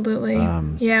 Absolutely.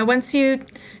 Yeah. Once you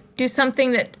do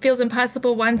something that feels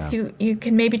impossible once, you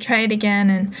can maybe try it again.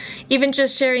 And even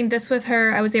just sharing this with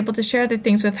her, I was able to share other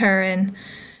things with her. And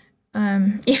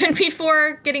even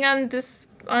before getting on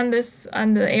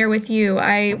the air with you,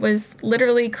 I was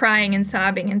literally crying and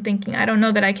sobbing and thinking, I don't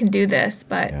know that I can do this,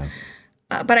 but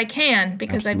I can,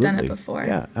 because I've done it before.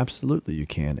 Yeah, absolutely you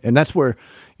can. And that's where,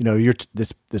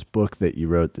 this book that you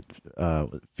wrote,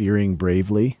 Fearing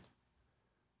Bravely.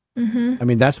 Mm-hmm. I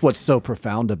mean, that's what's so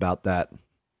profound about that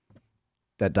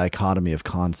dichotomy of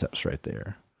concepts right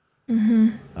there.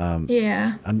 Mm-hmm.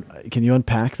 Can you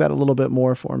unpack that a little bit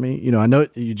more for me? I know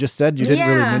you just said you didn't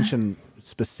really mention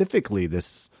specifically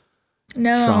this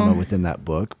trauma within that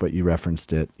book, but you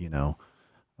referenced it,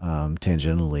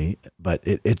 tangentially. But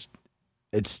it's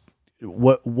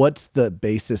what's the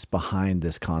basis behind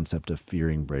this concept of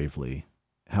fearing bravely?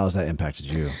 How has that impacted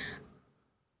you?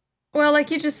 Well,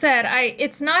 like you just said,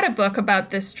 it's not a book about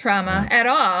this trauma at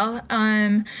all.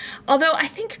 Although I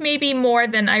think maybe more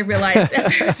than I realized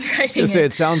as I was writing it.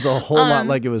 It sounds a whole lot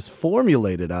like it was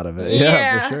formulated out of it.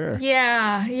 Yeah, for sure.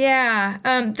 Yeah.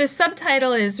 The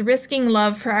subtitle is Risking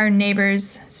Love for Our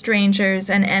Neighbors, Strangers,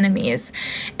 and Enemies.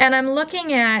 And I'm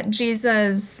looking at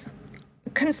Jesus'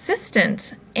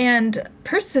 consistent and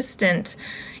persistent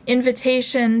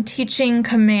invitation, teaching,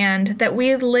 command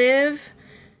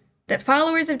that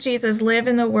followers of Jesus live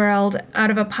in the world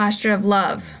out of a posture of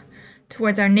love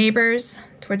towards our neighbors,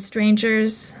 towards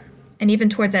strangers, and even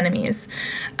towards enemies.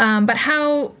 But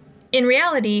how, in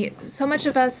reality, so much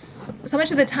of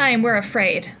the time, we're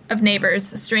afraid of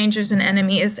neighbors, strangers, and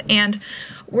enemies, and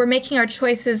we're making our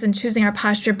choices and choosing our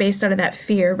posture based out of that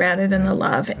fear rather than the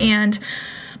love. And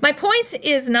my point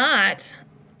is not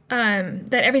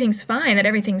that everything's fine, that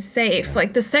everything's safe.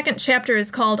 Like the second chapter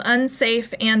is called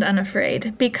Unsafe and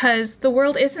Unafraid, because the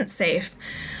world isn't safe.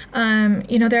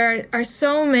 There are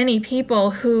so many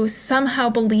people who somehow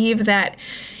believe that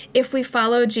if we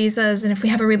follow Jesus and if we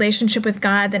have a relationship with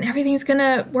God, then everything's going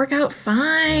to work out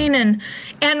fine. And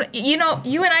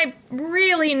you and I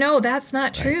really know that's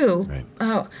not true.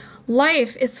 Right.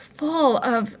 Life is full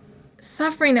of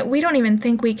suffering that we don't even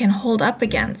think we can hold up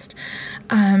against.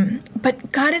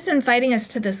 But God is inviting us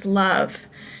to this love.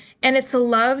 And it's a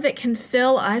love that can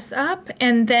fill us up.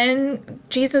 And then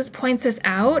Jesus points us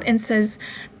out and says,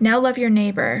 now love your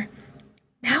neighbor.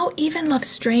 Now even love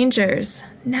strangers.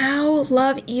 Now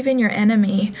love even your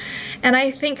enemy. And I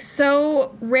think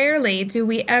so rarely do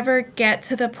we ever get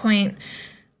to the point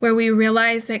where we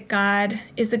realize that God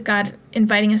is a God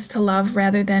inviting us to love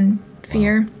rather than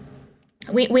fear.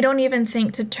 Wow. We don't even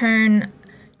think to turn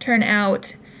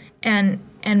out and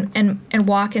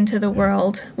walk into the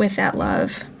world with that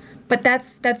love. But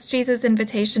that's Jesus'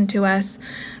 invitation to us,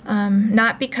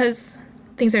 not because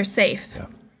things are safe,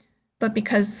 but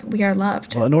because we are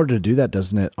loved. Well, in order to do that,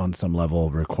 doesn't it on some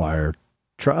level require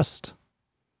trust?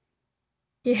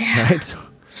 Yeah. Right?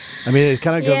 I mean, it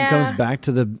kind of comes back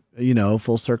to the,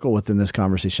 full circle within this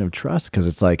conversation of trust, because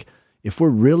it's like, if we're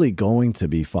really going to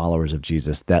be followers of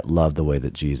Jesus that love the way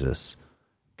that Jesus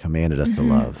commanded us to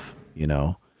love,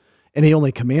 and he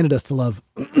only commanded us to love,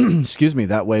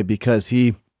 that way because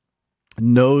he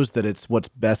knows that it's what's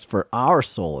best for our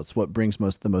soul. It's what brings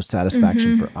the most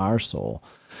satisfaction for our soul.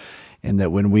 And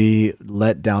that when we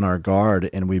let down our guard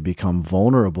and we become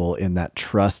vulnerable in that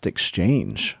trust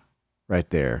exchange right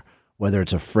there, whether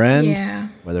it's a friend,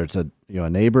 whether it's a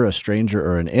neighbor, a stranger,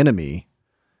 or an enemy,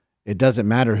 it doesn't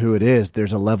matter who it is.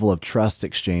 There's a level of trust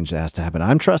exchange that has to happen.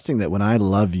 I'm trusting that when I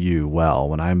love you well,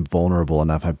 when I'm vulnerable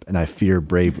enough and I fear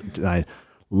bravely, and I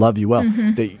love you well,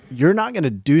 that you're not going to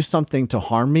do something to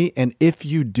harm me. And if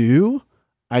you do,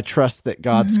 I trust that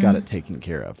God's got it taken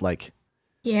care of.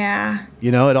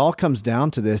 It all comes down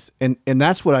to this. And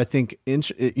that's what I think,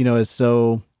 is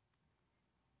so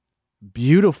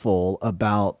beautiful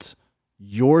about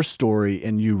your story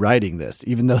and you writing this,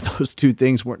 even though those two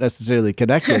things weren't necessarily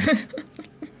connected.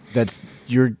 That's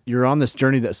you're on this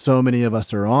journey that so many of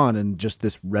us are on, and just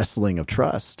this wrestling of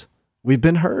trust. We've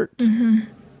been hurt.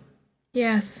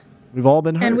 Yes. We've all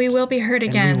been hurt. And we will be hurt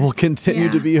again. And we will continue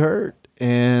to be hurt.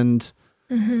 And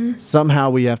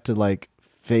somehow we have to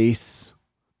face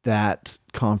that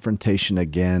confrontation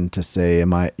again to say,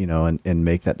 am I, and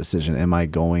make that decision. Am I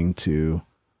going to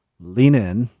lean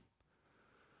in?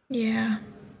 Yeah.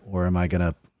 Or am I going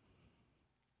to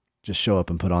just show up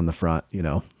and put on the front,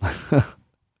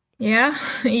 Yeah.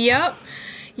 Yep.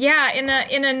 Yeah. In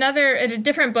a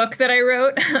different book that I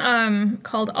wrote,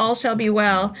 called All Shall Be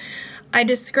Well, I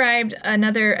described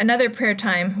another prayer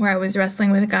time where I was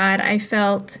wrestling with God. I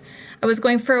felt I was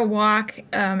going for a walk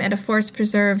at a forest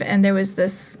preserve, and there was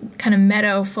this kind of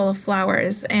meadow full of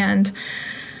flowers, and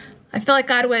I felt like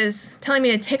God was telling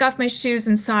me to take off my shoes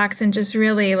and socks and just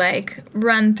really like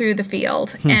run through the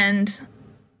field. And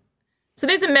so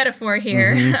there's a metaphor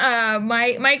here.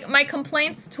 My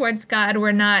complaints towards God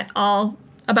were not all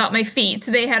about my feet.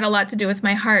 They had a lot to do with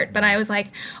my heart. But I was like,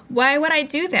 why would I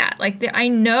do that? Like, I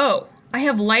know I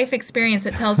have life experience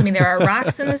that tells me there are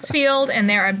rocks in this field and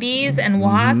there are bees and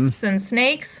wasps and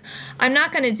snakes. I'm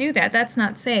not going to do that. That's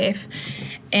not safe.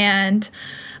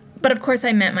 But of course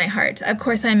I meant my heart. Of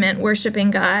course I meant worshiping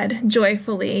God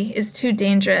joyfully is too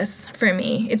dangerous for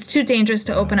me. It's too dangerous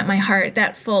to open up my heart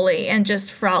that fully and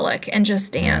just frolic and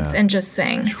just dance and just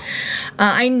sing.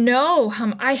 I know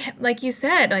like you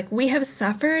said, like we have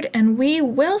suffered and we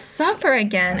will suffer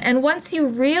again. And once you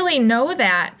really know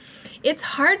that, it's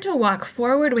hard to walk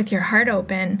forward with your heart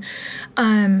open.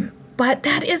 But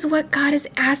that is what God is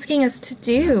asking us to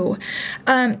do,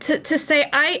 to say,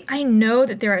 I know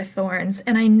that there are thorns,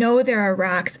 and I know there are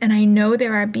rocks, and I know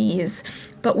there are bees,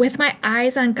 but with my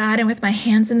eyes on God and with my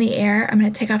hands in the air, I'm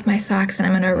going to take off my socks and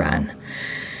I'm going to run.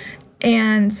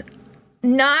 And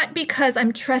not because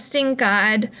I'm trusting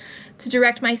God to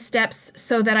direct my steps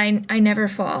so that I never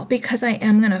fall, because I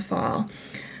am going to fall,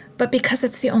 but because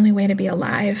it's the only way to be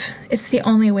alive. It's the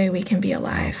only way we can be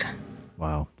alive.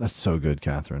 Wow, that's so good,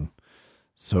 Catherine.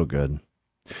 So good.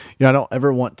 I don't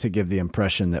ever want to give the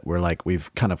impression that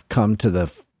we've kind of come to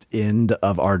the end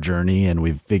of our journey and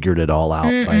we've figured it all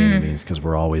out by any means, because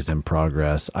we're always in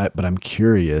progress. But I'm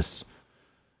curious,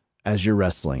 as you're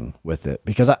wrestling with it,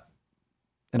 I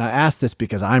ask this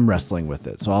because I'm wrestling with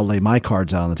it. So I'll lay my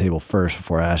cards out on the table first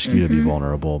before I ask you to be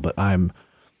vulnerable. But I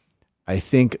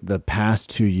think the past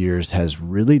 2 years has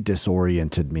really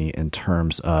disoriented me in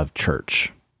terms of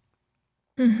church.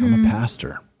 I'm a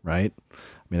pastor, right?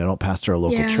 I mean, I don't pastor a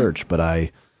local church, but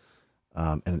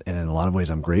and in a lot of ways,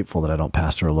 I'm grateful that I don't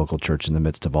pastor a local church in the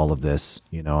midst of all of this.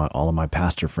 All of my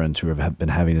pastor friends who have been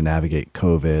having to navigate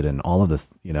COVID and all of the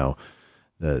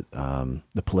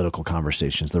political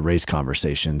conversations, the race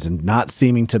conversations, and not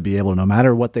seeming to be able, no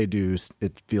matter what they do,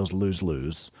 it feels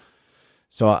lose-lose.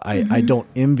 So I don't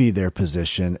envy their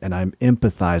position, and I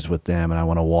empathize with them, and I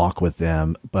want to walk with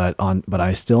them. But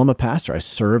I still am a pastor. I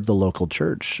serve the local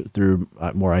church through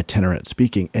more itinerant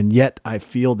speaking, and yet I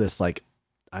feel this like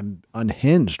I'm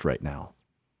unhinged right now.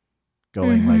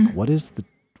 Going like,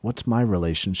 what's my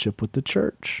relationship with the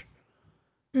church?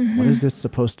 What is this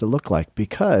supposed to look like?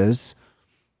 Because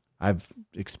I've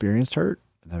experienced hurt,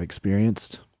 and I've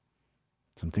experienced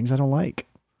some things I don't like.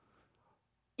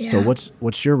 Yeah. So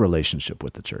what's your relationship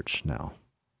with the church now?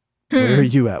 Where are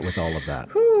you at with all of that?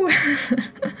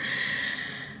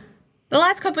 The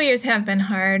last couple of years have been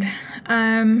hard.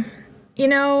 I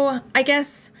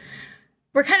guess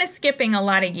we're kind of skipping a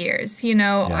lot of years.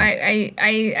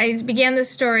 I began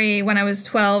this story when I was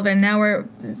 12, and now we're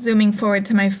zooming forward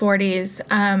to my 40s.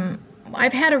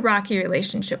 I've had a rocky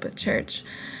relationship with church.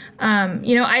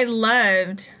 I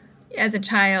loved, as a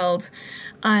child,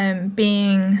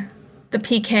 being the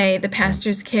PK, the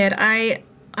pastor's kid. I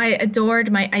adore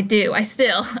my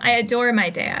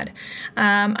dad.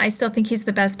 I still think he's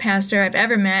the best pastor I've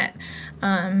ever met,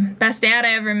 best dad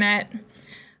I ever met.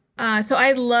 So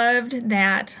I loved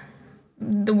that,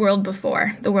 the world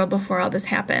before all this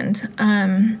happened.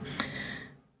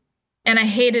 And I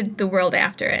hated the world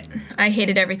after it. I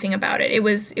hated everything about it. It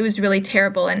was really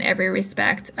terrible in every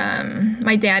respect.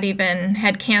 My dad even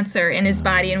had cancer in his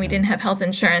body, and we didn't have health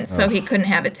insurance, so he couldn't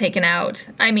have it taken out.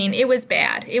 I mean, it was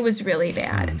bad. It was really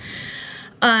bad.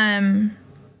 And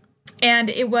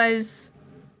it was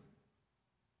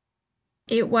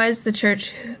the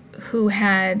church who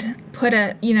had put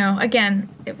I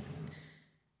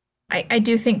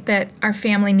do think that our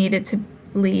family needed to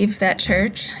leave that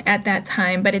church at that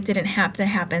time, but it didn't have to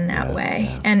happen that way.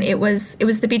 Yeah. And it was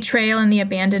the betrayal and the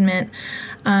abandonment.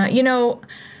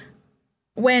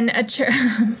 When a church,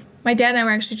 my dad and I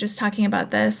were actually just talking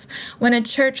about this. When a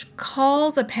church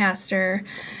calls a pastor,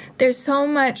 there's so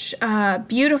much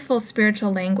beautiful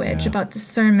spiritual language about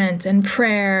discernment and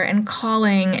prayer and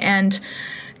calling and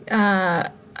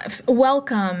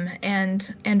welcome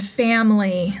and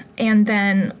family. And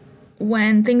then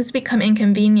when things become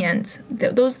inconvenient,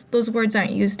 those words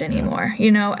aren't used anymore,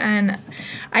 and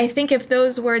I think if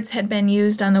those words had been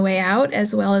used on the way out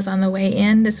as well as on the way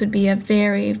in, this would be a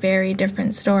very, very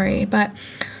different story. But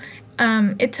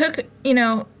it took,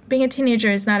 being a teenager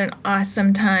is not an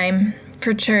awesome time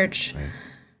for church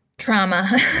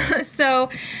trauma.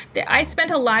 So I spent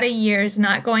a lot of years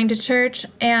not going to church,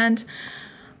 and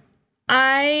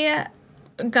I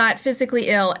got physically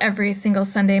ill every single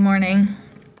Sunday morning.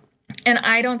 And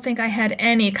I don't think I had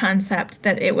any concept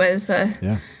that it was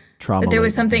trauma. That there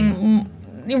was something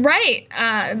right,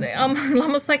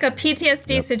 almost like a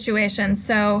PTSD situation.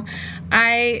 So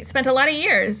I spent a lot of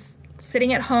years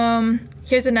sitting at home.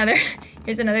 Here's another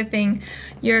thing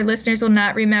your listeners will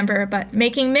not remember, but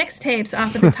making mixtapes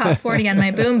off of the top 40 on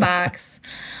my boombox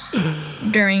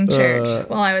during church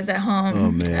while I was at home.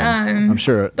 Oh man, I'm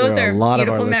sure those there are a lot of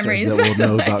our listeners memories, that will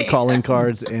know about calling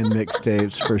cards and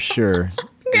mixtapes for sure.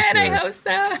 Good, sure. I hope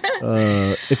so.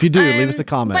 If you do, leave us a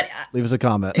comment. Leave us a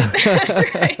comment.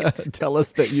 That's right. Tell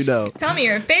us that you know. Tell me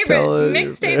your favorite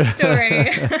mixtape story.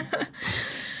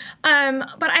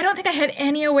 But I don't think I had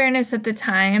any awareness at the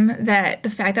time that the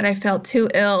fact that I felt too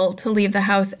ill to leave the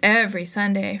house every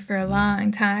Sunday for a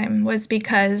long time was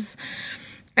because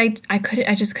I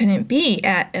just couldn't be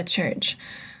at a church.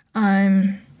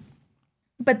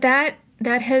 But that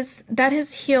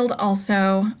has healed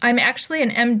also. I'm actually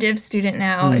an MDiv student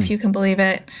now, if you can believe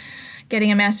it,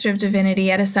 getting a Master of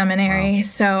Divinity at a seminary. Wow.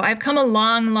 So I've come a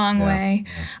long, long way.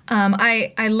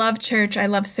 I love church. I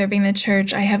love serving the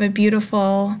church. I have a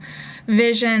beautiful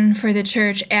vision for the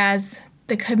church as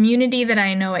the community that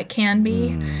I know it can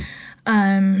be.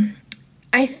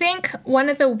 I think one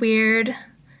of the weird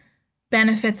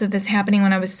benefits of this happening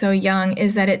when I was so young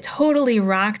is that it totally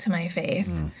rocked my faith.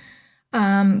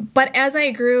 But as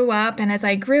I grew up and as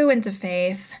I grew into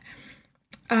faith,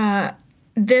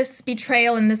 this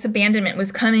betrayal and this abandonment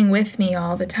was coming with me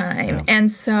all the time. Yeah.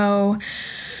 And so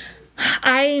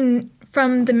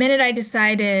from the minute I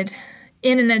decided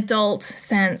in an adult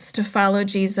sense to follow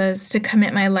Jesus, to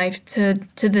commit my life to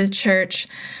the church,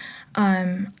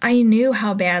 I knew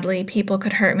how badly people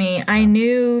could hurt me. I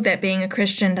knew that being a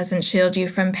Christian doesn't shield you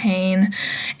from pain.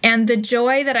 And the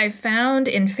joy that I found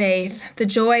in faith, the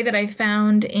joy that I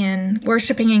found in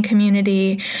worshiping in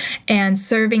community and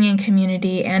serving in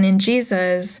community and in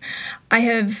Jesus, I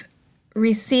have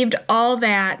received all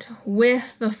that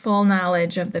with the full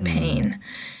knowledge of the pain.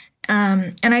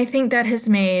 And I think that has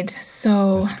made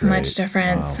so much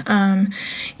difference. Wow.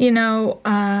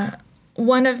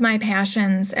 One of my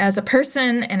passions as a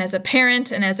person and as a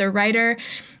parent and as a writer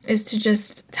is to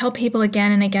just tell people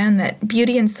again and again that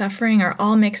beauty and suffering are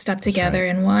all mixed up together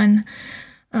in one.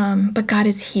 But God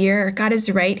is here. God is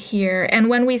right here. And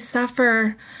when we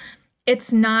suffer,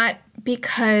 it's not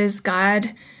because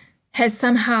God has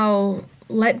somehow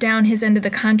let down his end of the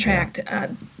contract.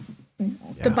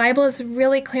 The Bible is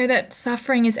really clear that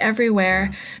suffering is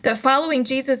everywhere, that following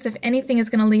Jesus, if anything, is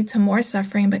going to lead to more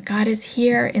suffering. But God is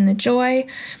here in the joy.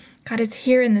 God is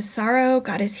here in the sorrow.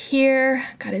 God is here.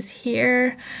 God is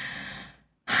here.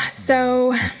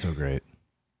 So that's so great.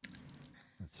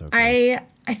 That's so great.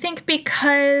 I think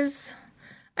because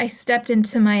I stepped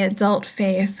into my adult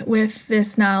faith with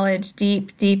this knowledge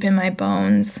deep, deep in my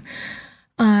bones,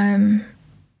 it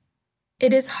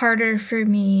is harder for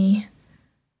me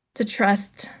to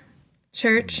trust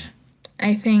church,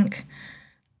 I think,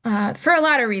 for a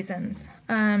lot of reasons.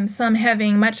 Some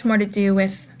having much more to do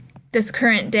with this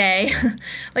current day,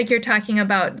 like you're talking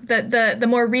about, the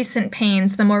more recent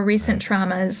pains, the more recent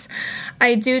traumas.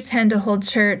 I do tend to hold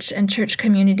church and church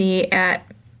community at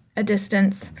a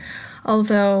distance,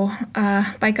 although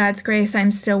by God's grace,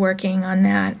 I'm still working on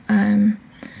that.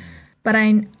 But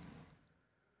I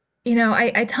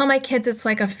tell my kids it's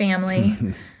like a family.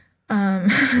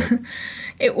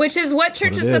 Which is what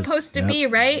church is supposed to be,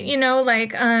 right?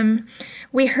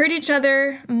 We hurt each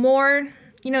other more.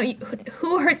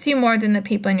 Who hurts you more than the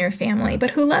people in your family,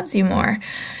 but who loves you more?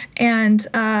 And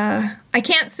I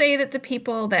can't say that the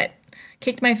people that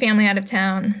kicked my family out of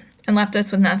town and left us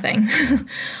with nothing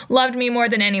loved me more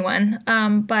than anyone.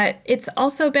 But it's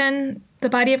also been the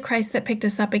body of Christ that picked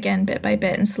us up again, bit by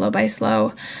bit and slow by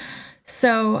slow.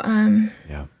 So,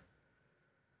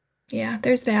 yeah,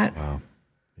 there's that. Wow.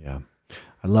 Yeah.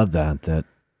 I love that,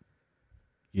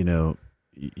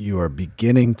 you are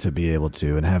beginning to be able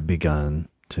to and have begun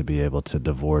to be able to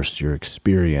divorce your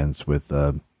experience with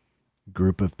a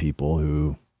group of people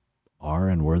who are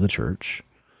and were the church.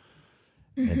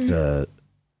 Mm-hmm. It's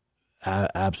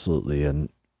absolutely an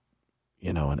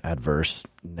adverse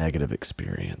negative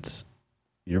experience.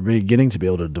 You're beginning to be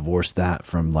able to divorce that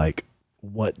from like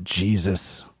what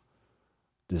Jesus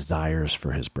desires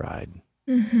for his bride.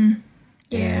 Mm-hmm.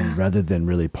 Yeah. And rather than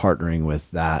really partnering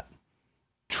with that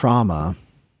trauma,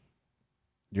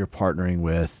 you're partnering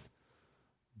with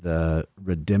the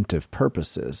redemptive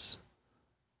purposes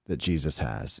that Jesus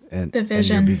has. And the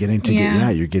vision. And you're beginning to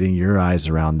you're getting your eyes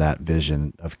around that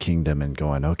vision of kingdom and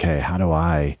going, okay, how do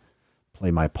I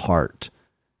play my part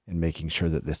in making sure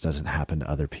that this doesn't happen to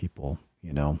other people,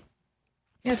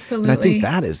 Absolutely. And I think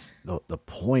that is the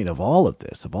point of all of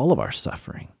this, of all of our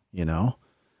suffering,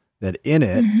 that in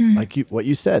it, like what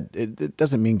you said, it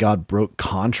doesn't mean God broke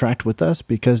contract with us,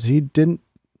 because he didn't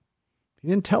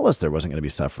tell us there wasn't going to be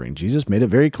suffering. Jesus made it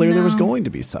very clear there was going to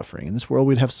be suffering. In this world,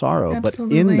 we'd have sorrow.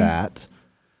 Absolutely. But in that,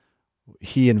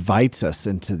 he invites us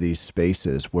into these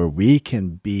spaces where we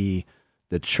can be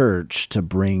the church to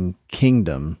bring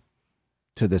kingdom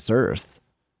to this earth.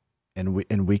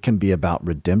 And we can be about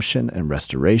redemption and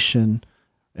restoration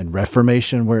and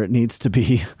reformation where it needs to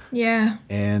be. Yeah.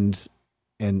 And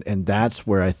that's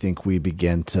where I think we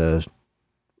begin to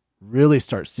really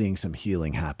start seeing some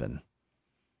healing happen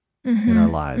in our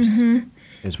lives,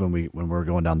 is when we're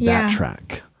going down that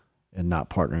track and not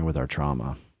partnering with our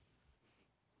trauma.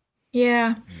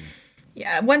 Yeah.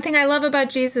 Yeah. One thing I love about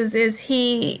Jesus is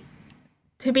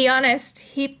to be honest,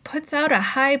 he puts out a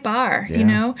high bar,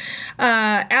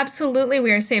 absolutely. We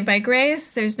are saved by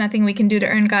grace. There's nothing we can do to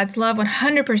earn God's love,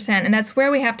 100%. And that's where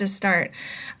we have to start.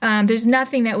 There's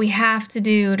nothing that we have to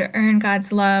do to earn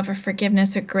God's love or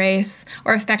forgiveness or grace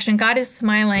or affection. God is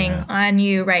smiling on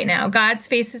you right now. God's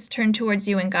face is turned towards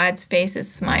you and God's face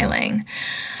is smiling.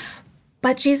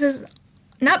 But Jesus,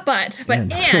 not but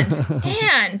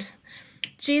and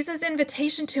Jesus'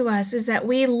 invitation to us is that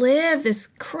we live this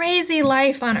crazy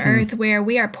life on earth where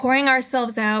we are pouring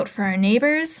ourselves out for our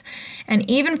neighbors and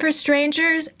even for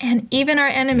strangers and even our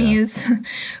enemies,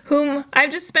 whom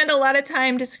I've just spent a lot of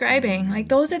time describing. Like,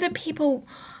 those are the people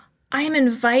I am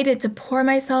invited to pour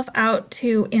myself out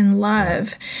to in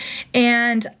love.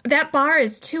 And that bar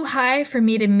is too high for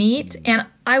me to meet, and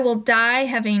I will die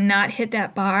having not hit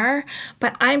that bar.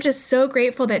 But I'm just so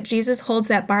grateful that Jesus holds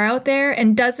that bar out there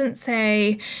and doesn't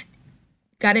say,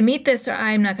 got to meet this or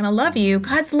I'm not going to love you.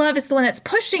 God's love is the one that's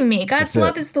pushing me. God's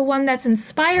love is the one that's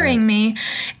inspiring me.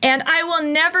 And I will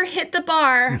never hit the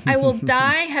bar. I will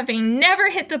die having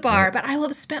never hit the bar, but I will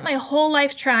have spent my whole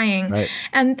life trying. Right.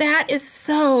 And that is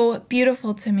so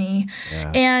beautiful to me.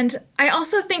 Yeah. And I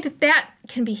also think that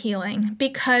can be healing,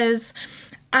 because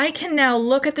I can now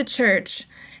look at the church,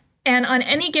 and on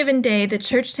any given day, the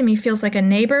church to me feels like a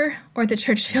neighbor, or the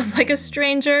church feels like a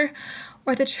stranger,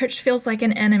 or the church feels like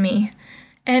an enemy.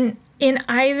 And in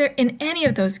any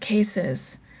of those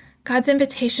cases, God's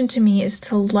invitation to me is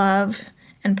to love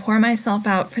and pour myself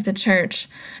out for the church,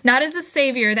 not as a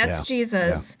savior, that's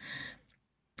Jesus,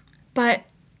 but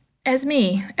as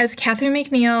me, as Catherine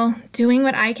McNiel, doing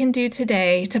what I can do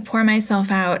today to pour myself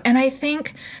out. And I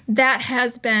think that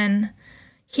has been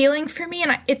healing for me,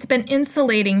 and it's been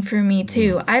insulating for me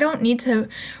too. I don't need to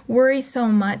worry so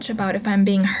much about if I'm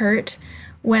being hurt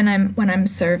when I'm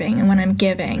serving and when I'm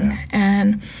giving.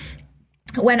 And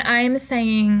when I'm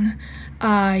saying,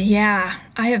 I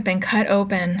have been cut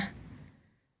open,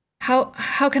 how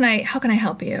can I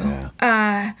help you?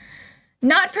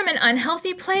 Not from an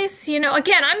unhealthy place,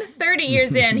 again, I'm 30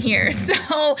 years in here,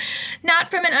 so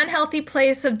not from an unhealthy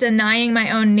place of denying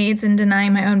my own needs and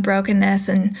denying my own brokenness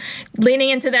and leaning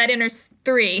into that inner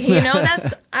 3,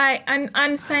 that's,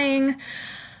 I'm saying,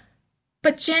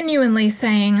 but genuinely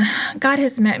saying, God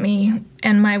has met me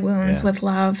and my wounds with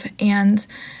love. And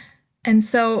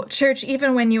so, church,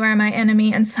 even when you are my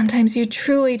enemy, and sometimes you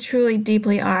truly, truly,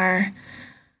 deeply are,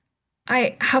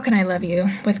 how can I love you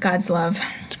with God's love?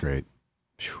 That's great.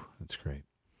 That's great.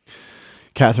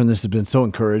 Catherine, this has been so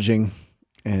encouraging,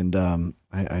 and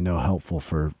I know helpful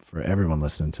for everyone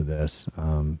listening to this,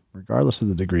 regardless of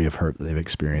the degree of hurt that they've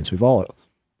experienced. We've all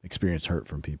experienced hurt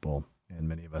from people, and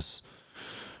many of us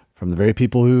from the very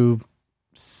people who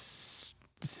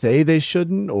say they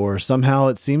shouldn't, or somehow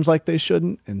it seems like they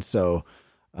shouldn't. And so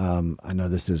I know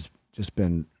this has just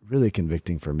been really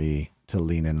convicting for me to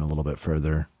lean in a little bit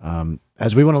further,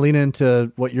 as we want to lean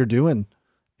into what you're doing,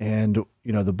 and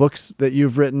the books that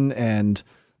you've written, and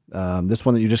this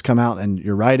one that you just come out and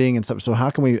you're writing and stuff. So how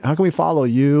can we follow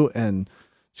you and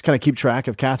just kind of keep track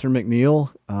of Catherine McNiel?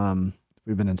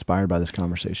 We've been inspired by this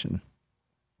conversation.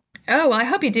 Oh, well, I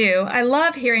hope you do. I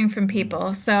love hearing from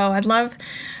people. So I'd love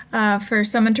for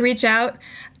someone to reach out.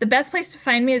 The best place to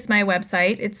find me is my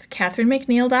website. It's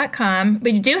CatherineMcNiel.com,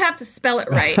 but you do have to spell it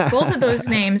right. Both of those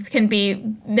names can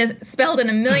be spelled in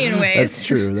a million ways.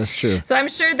 That's true. So I'm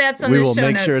sure that's on the show notes. We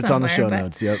will make sure it's somewhere, on the show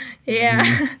notes, yep. Yeah.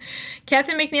 Mm-hmm.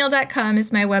 CatherineMcNiel.com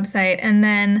is my website, and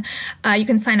then you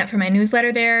can sign up for my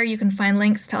newsletter there. You can find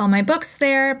links to all my books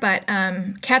there, but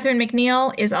Catherine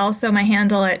McNiel is also my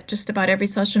handle at just about every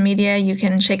social media you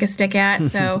can shake a stick at.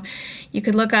 So you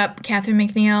could look up Catherine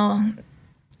McNiel,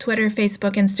 Twitter,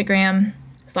 Facebook, Instagram,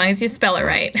 as long as you spell it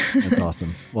right. That's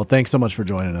awesome. Well, thanks so much for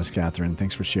joining us, Catherine.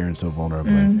 Thanks for sharing so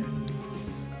vulnerably.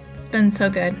 It's been so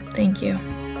good. Thank you.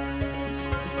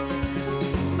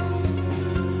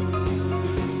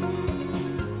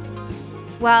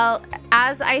 Well,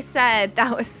 as I said,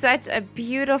 that was such a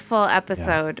beautiful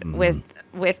episode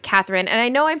with Catherine. And I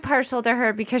know I'm partial to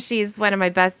her because she's one of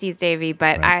my besties, Davey,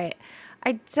 but I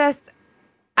don't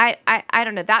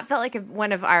know. That felt like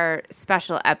one of our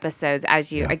special episodes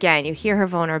as you hear her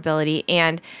vulnerability.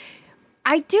 And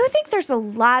I do think there's a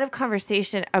lot of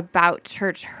conversation about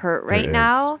church hurt right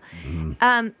now.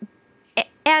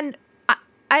 And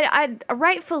I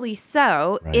rightfully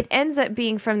so. Right. It ends up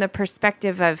being from the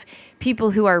perspective of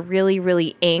people who are really,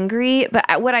 really angry.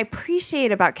 But what I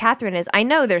appreciate about Catherine is I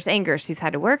know there's anger she's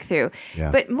had to work through,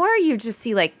 but more you just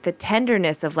see like the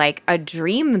tenderness of like a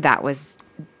dream that was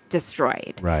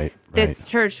destroyed. Right. This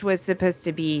church was supposed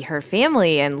to be her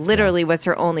family and literally was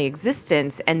her only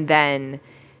existence. And then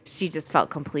she just felt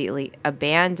completely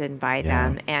abandoned by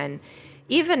them. And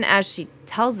even as she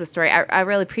tells the story, I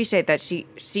really appreciate that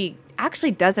she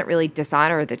actually doesn't really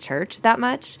dishonor the church that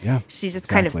much. Yeah, she just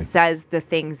kind of says the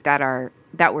things that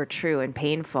were true and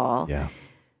painful.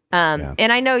 And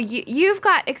I know you've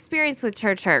got experience with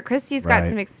church hurt. Christy's got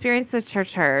some experience with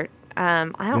church hurt. I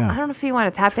don't know if you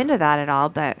want to tap into that at all,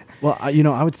 but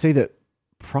I would say that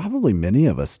probably many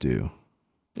of us do.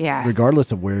 Yeah.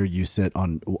 Regardless of where you sit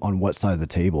on what side of the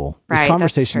table, this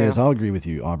conversation is. I'll agree with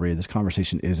you, Aubrey. This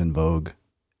conversation is in vogue,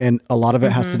 and a lot of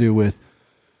it has to do with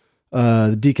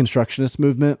the deconstructionist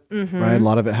movement, right? A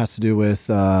lot of it has to do with,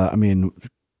 the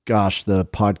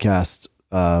podcast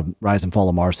Rise and Fall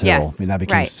of Mars Hill. Yes. I mean, that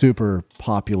became super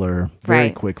popular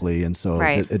very quickly, and so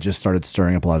it just started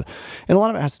stirring up a lot. And a lot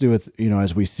of it has to do with,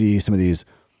 as we see some of these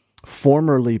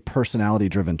formerly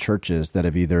personality-driven churches that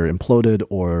have either imploded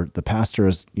or the pastor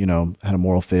has, had a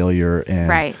moral failure,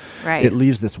 and it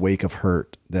leaves this wake of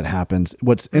hurt that happens.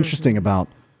 What's interesting about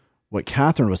what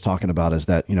Catherine was talking about is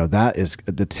that, that is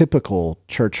the typical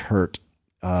church hurt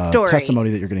testimony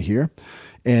that you're going to hear.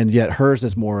 And yet hers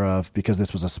is more of, because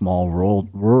this was a small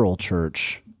rural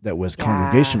church that was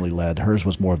congregationally led, hers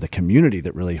was more of the community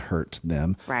that really hurt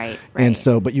them. Right. And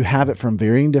so, but you have it from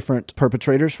varying different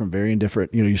perpetrators, from varying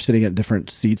different, you're sitting at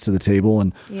different seats of the table.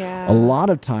 And a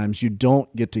lot of times you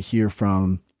don't get to hear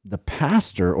from the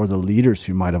pastor or the leaders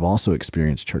who might have also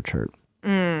experienced church hurt.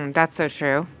 That's so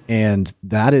true. And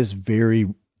that is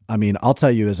I'll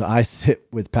tell you, as I sit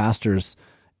with pastors,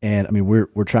 and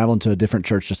we're traveling to a different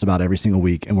church just about every single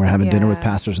week, and we're having dinner with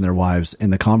pastors and their wives,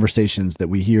 and the conversations that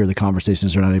we hear, the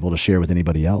conversations they're not able to share with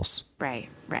anybody else. Right.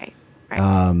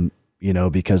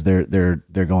 Because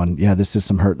they're going, this is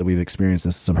some hurt that we've experienced.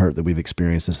 This is some hurt that we've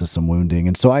experienced. This is some wounding.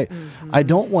 And so I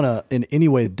don't want to in any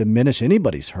way diminish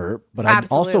anybody's hurt, but I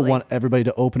also want everybody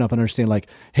to open up and understand, like,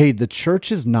 hey, the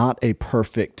church is not a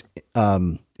perfect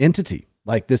entity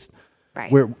like this,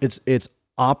 where it's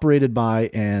operated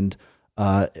by and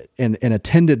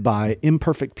attended by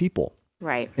imperfect people.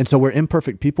 Right. And so where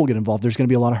imperfect people get involved, there's going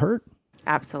to be a lot of hurt.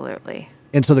 Absolutely.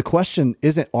 And so the question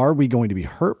isn't, are we going to be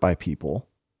hurt by people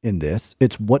in this?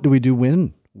 It's, what do we do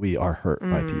when we are hurt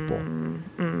by people?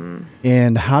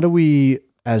 And how do we,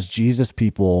 as Jesus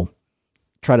people,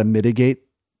 try to mitigate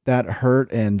that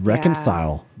hurt and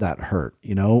reconcile that hurt,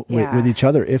 with each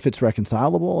other, if it's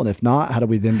reconcilable? And if not, how do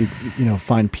we then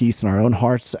find peace in our own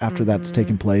hearts after that's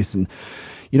taken place? And,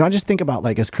 I just think about,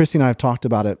 like, as Christy and I have talked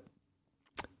about it,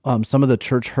 some of the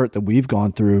church hurt that we've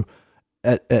gone through,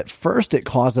 at first it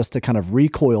caused us to kind of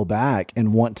recoil back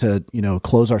and want to,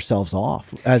 close ourselves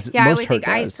off, as most hurt does.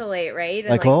 Isolate, right?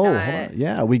 Like,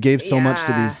 we gave so much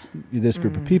to this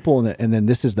group of people, and then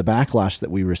this is the backlash that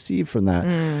we receive from that.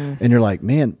 And you're like,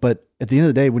 man, but at the end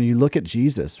of the day, when you look at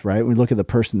Jesus, right? When you look at the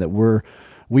person that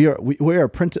we are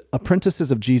apprentices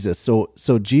of Jesus.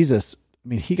 So Jesus,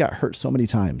 he got hurt so many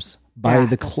times by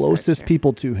the closest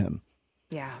people to him.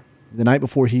 Yeah. The night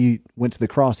before he went to the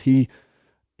cross, he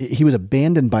was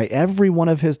abandoned by every one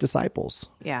of his disciples.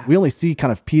 Yeah. We only see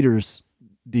kind of Peter's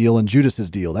deal and Judas's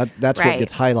deal. That's what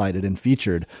gets highlighted and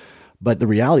featured. But the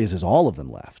reality is all of them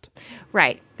left.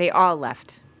 Right. They all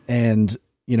left. And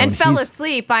fell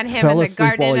asleep on him in the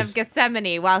Garden of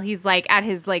Gethsemane while he's like at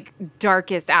his like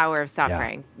darkest hour of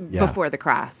suffering before the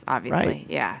cross, obviously. Right.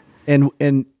 Yeah. And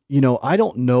I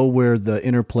don't know where the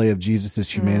interplay of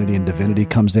Jesus' humanity and divinity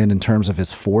comes in terms of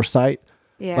his foresight.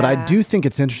 Yeah. But I do think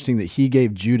it's interesting that he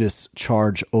gave Judas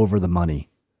charge over the money,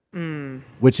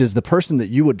 which is the person that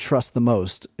you would trust the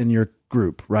most in your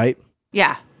group, right?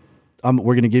 Yeah.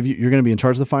 We're going to give you, you're going to be in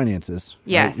charge of the finances.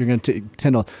 Yes. Right? You're going to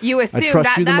tend to, you assume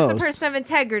that's a person of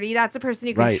integrity. That's a person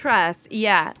you can trust.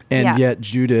 Yeah. And yet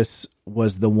Judas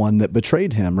was the one that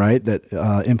betrayed him, right? That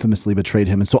infamously betrayed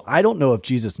him. And so I don't know if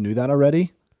Jesus knew that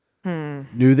already,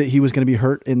 knew that he was going to be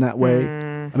hurt in that way.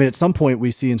 At some point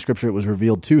we see in Scripture it was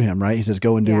revealed to him, right? He says,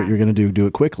 go and do what you're going to do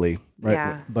it quickly. right?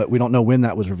 Yeah. But we don't know when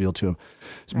that was revealed to him.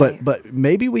 Right. But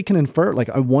maybe we can infer, like,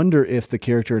 I wonder if the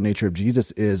character and nature of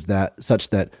Jesus is that such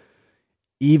that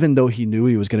even though he knew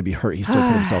he was going to be hurt, he still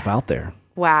put himself out there.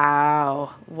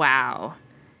 Wow.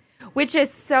 Which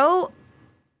is so,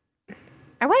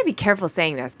 I want to be careful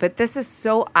saying this, but this is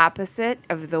so opposite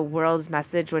of the world's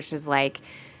message, which is like,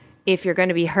 if you're going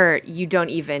to be hurt, you don't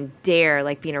even dare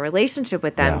like be in a relationship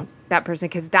with them, that person,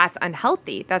 because that's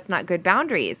unhealthy. That's not good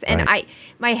boundaries. And Right.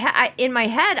 in my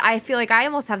head, I feel like I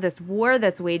almost have this war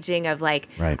that's waging of like,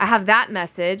 Right. I have that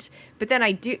message, but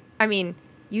then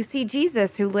you see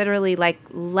Jesus who literally like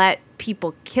let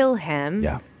people kill him.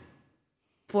 Yeah.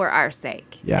 For our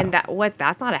sake. Yeah. And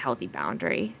that's not a healthy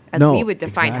boundary as No, we would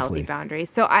define exactly. healthy boundaries.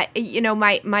 So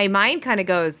my mind kind of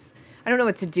goes, I don't know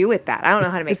what to do with that. I don't know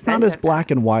how to make sense It's not as of black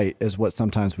that. and white as what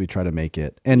sometimes we try to make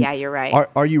it. And Yeah, you're right.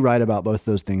 Are you right about both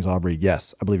those things, Aubrey?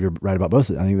 Yes, I believe you're right about both.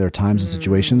 I think there are times and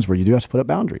situations where you do have to put up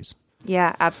boundaries.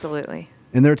 Yeah, absolutely.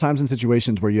 And there are times and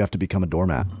situations where you have to become a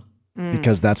doormat.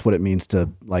 Because that's what it means to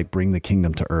like bring the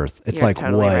kingdom to earth. It's You're like,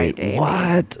 totally right, wait, Davey.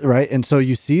 what? Right? And so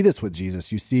you see this with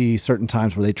Jesus. You see certain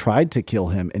times where they tried to kill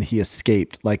him and he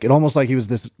escaped. Like it almost like he was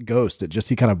this ghost.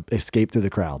 He kind of escaped through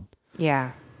the crowd.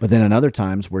 Yeah. But then in other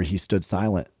times where he stood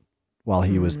silent while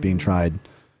he was being tried,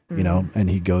 and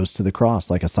he goes to the cross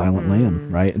like a silent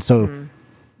lamb, right? And so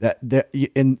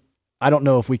and I don't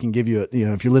know if we can give you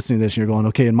if you're listening to this and you're going,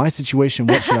 okay, in my situation,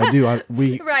 what should I do?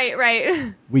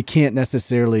 Right. We can't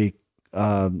necessarily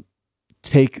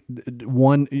take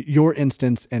your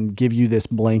instance and give you this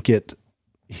blanket.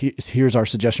 Here's our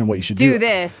suggestion of what you should do. Do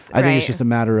this. I think right. it's just a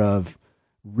matter of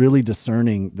really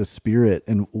discerning the spirit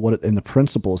and the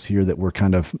principles here that we're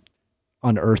kind of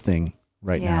unearthing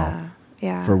right now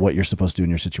for what you're supposed to do in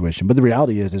your situation. But the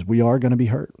reality is we are going to be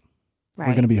hurt. Right.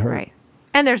 We're going to be hurt. Right.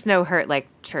 And there's no hurt like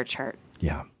church hurt.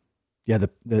 Yeah. Yeah.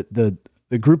 The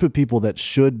group of people that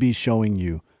should be showing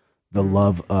you the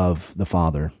love of the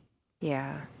Father.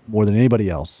 Yeah. More than anybody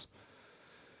else.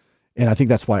 And I think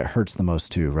that's why it hurts the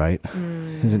most too, right?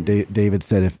 Isn't David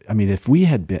said, if we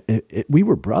had been, we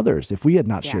were brothers, if we had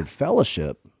not shared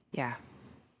fellowship. Yeah.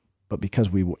 But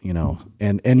because we,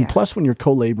 and plus when you're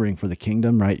co-laboring for the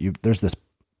kingdom, right? There's this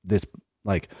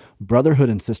like brotherhood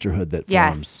and sisterhood that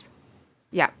forms.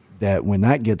 Yeah. That when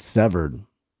that gets severed,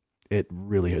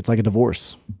 it's like a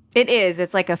divorce. It is.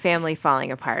 It's like a family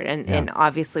falling apart. And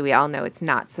obviously we all know it's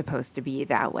not supposed to be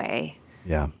that way.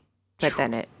 Yeah. But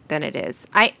then it is.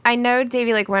 I know,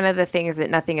 Davey, like one of the things that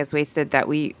nothing is wasted that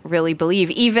we really believe,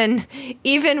 even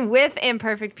with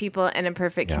imperfect people and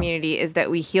imperfect community, is that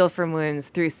we heal from wounds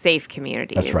through safe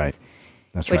communities. That's right.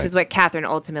 Which is what Catherine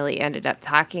ultimately ended up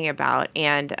talking about.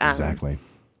 And exactly.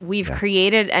 We've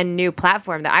created a new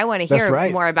platform that I want to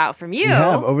hear more about from you. We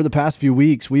have. Over the past few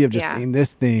weeks, we have just seen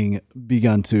this thing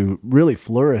begun to really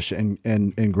flourish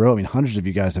and grow. I mean, hundreds of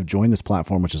you guys have joined this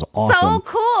platform, which is awesome. So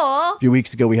cool. A few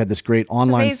weeks ago, we had this great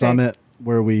online summit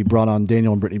where we brought on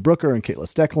Daniel and Brittany Brooker and Kayla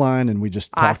Steckline, and we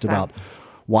just talked about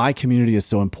why community is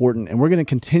so important. And we're going to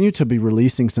continue to be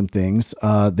releasing some things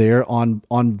there on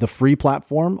the free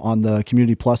platform, on the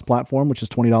Community Plus platform, which is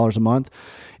 $20 a month.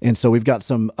 And so we've got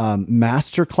some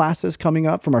master classes coming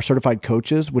up from our certified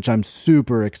coaches, which I'm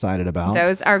super excited about.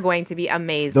 Those are going to be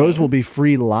amazing. Those will be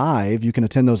free live. You can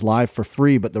attend those live for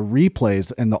free, but the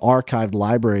replays and the archived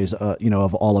libraries,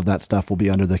 of all of that stuff will be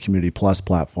under the Community Plus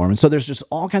platform. And so there's just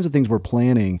all kinds of things we're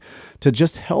planning to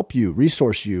just help you,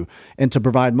 resource you, and to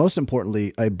provide, most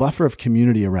importantly, a buffer of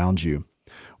community around you,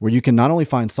 where you can not only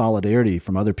find solidarity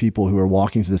from other people who are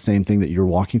walking through the same thing that you're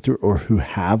walking through or who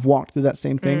have walked through that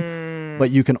same thing, but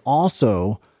you can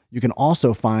also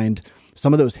find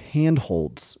some of those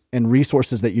handholds and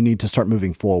resources that you need to start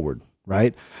moving forward,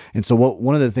 right? And so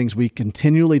one of the things we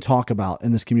continually talk about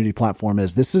in this community platform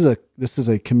is this is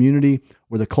a community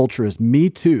where the culture is me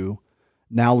too,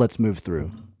 now let's move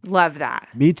through. Love that.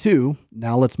 Me too,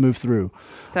 now let's move through.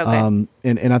 So good.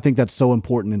 And I think that's so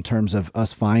important in terms of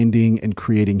us finding and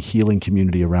creating healing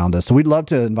community around us. So we'd love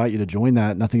to invite you to join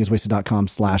that,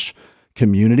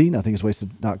 nothingiswasted.com/community,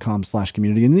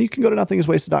 nothingiswasted.com/community. And then you can go to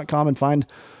nothingiswasted.com and find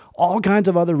all kinds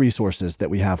of other resources that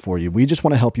we have for you. We just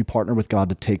want to help you partner with God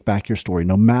to take back your story,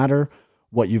 no matter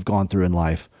what you've gone through in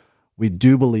life. We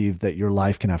do believe that your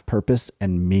life can have purpose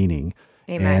and meaning.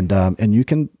 Amen. And you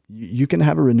can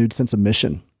have a renewed sense of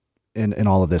mission in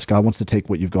all of this. God wants to take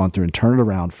what you've gone through and turn it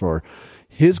around for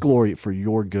His glory, for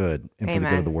your good, and for the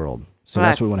good of the world. So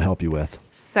that's what we want to help you with.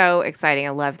 So exciting. I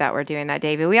love that we're doing that,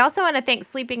 Davey. We also want to thank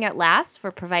Sleeping at Last for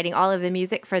providing all of the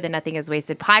music for the Nothing is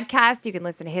Wasted podcast. You can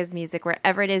listen to his music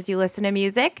wherever it is you listen to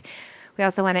music. We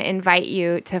also want to invite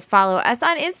you to follow us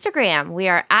on Instagram. We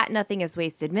are at Nothing Is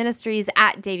Wasted Ministries,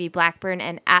 at Davey Blackburn,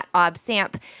 and at Ob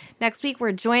Samp. Next week,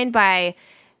 we're joined by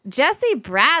Jesse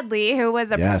Bradley, who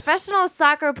was a professional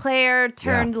soccer player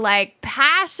turned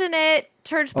passionate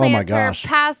church planter,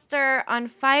 pastor, on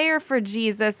fire for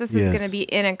Jesus. This is going to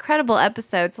be an incredible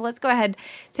episode. So let's go ahead and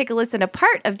take a listen to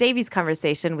part of Davey's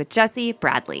conversation with Jesse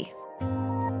Bradley.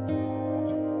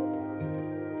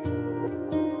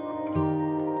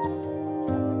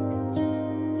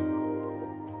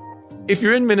 If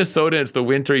you're in Minnesota and it's the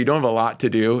winter, you don't have a lot to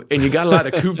do, and you got a lot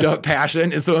of cooped up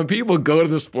passion. And so when people go to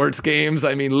the sports games,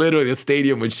 I mean, literally the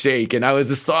stadium would shake. And I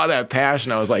just saw that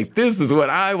passion. I was like, this is what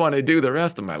I want to do the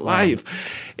rest of my life.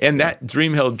 And that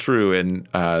dream held true. And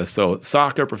so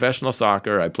soccer, professional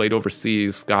soccer, I played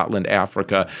overseas, Scotland,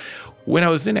 Africa. When I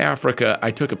was in Africa,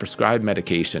 I took a prescribed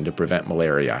medication to prevent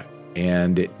malaria.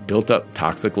 And it built up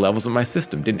toxic levels in my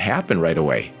system. Didn't happen right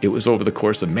away. It was over the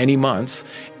course of many months.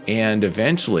 And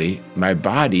eventually, my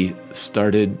body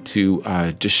started to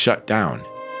just shut down.